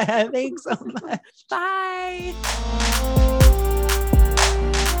 Yeah. Thanks so much. Bye.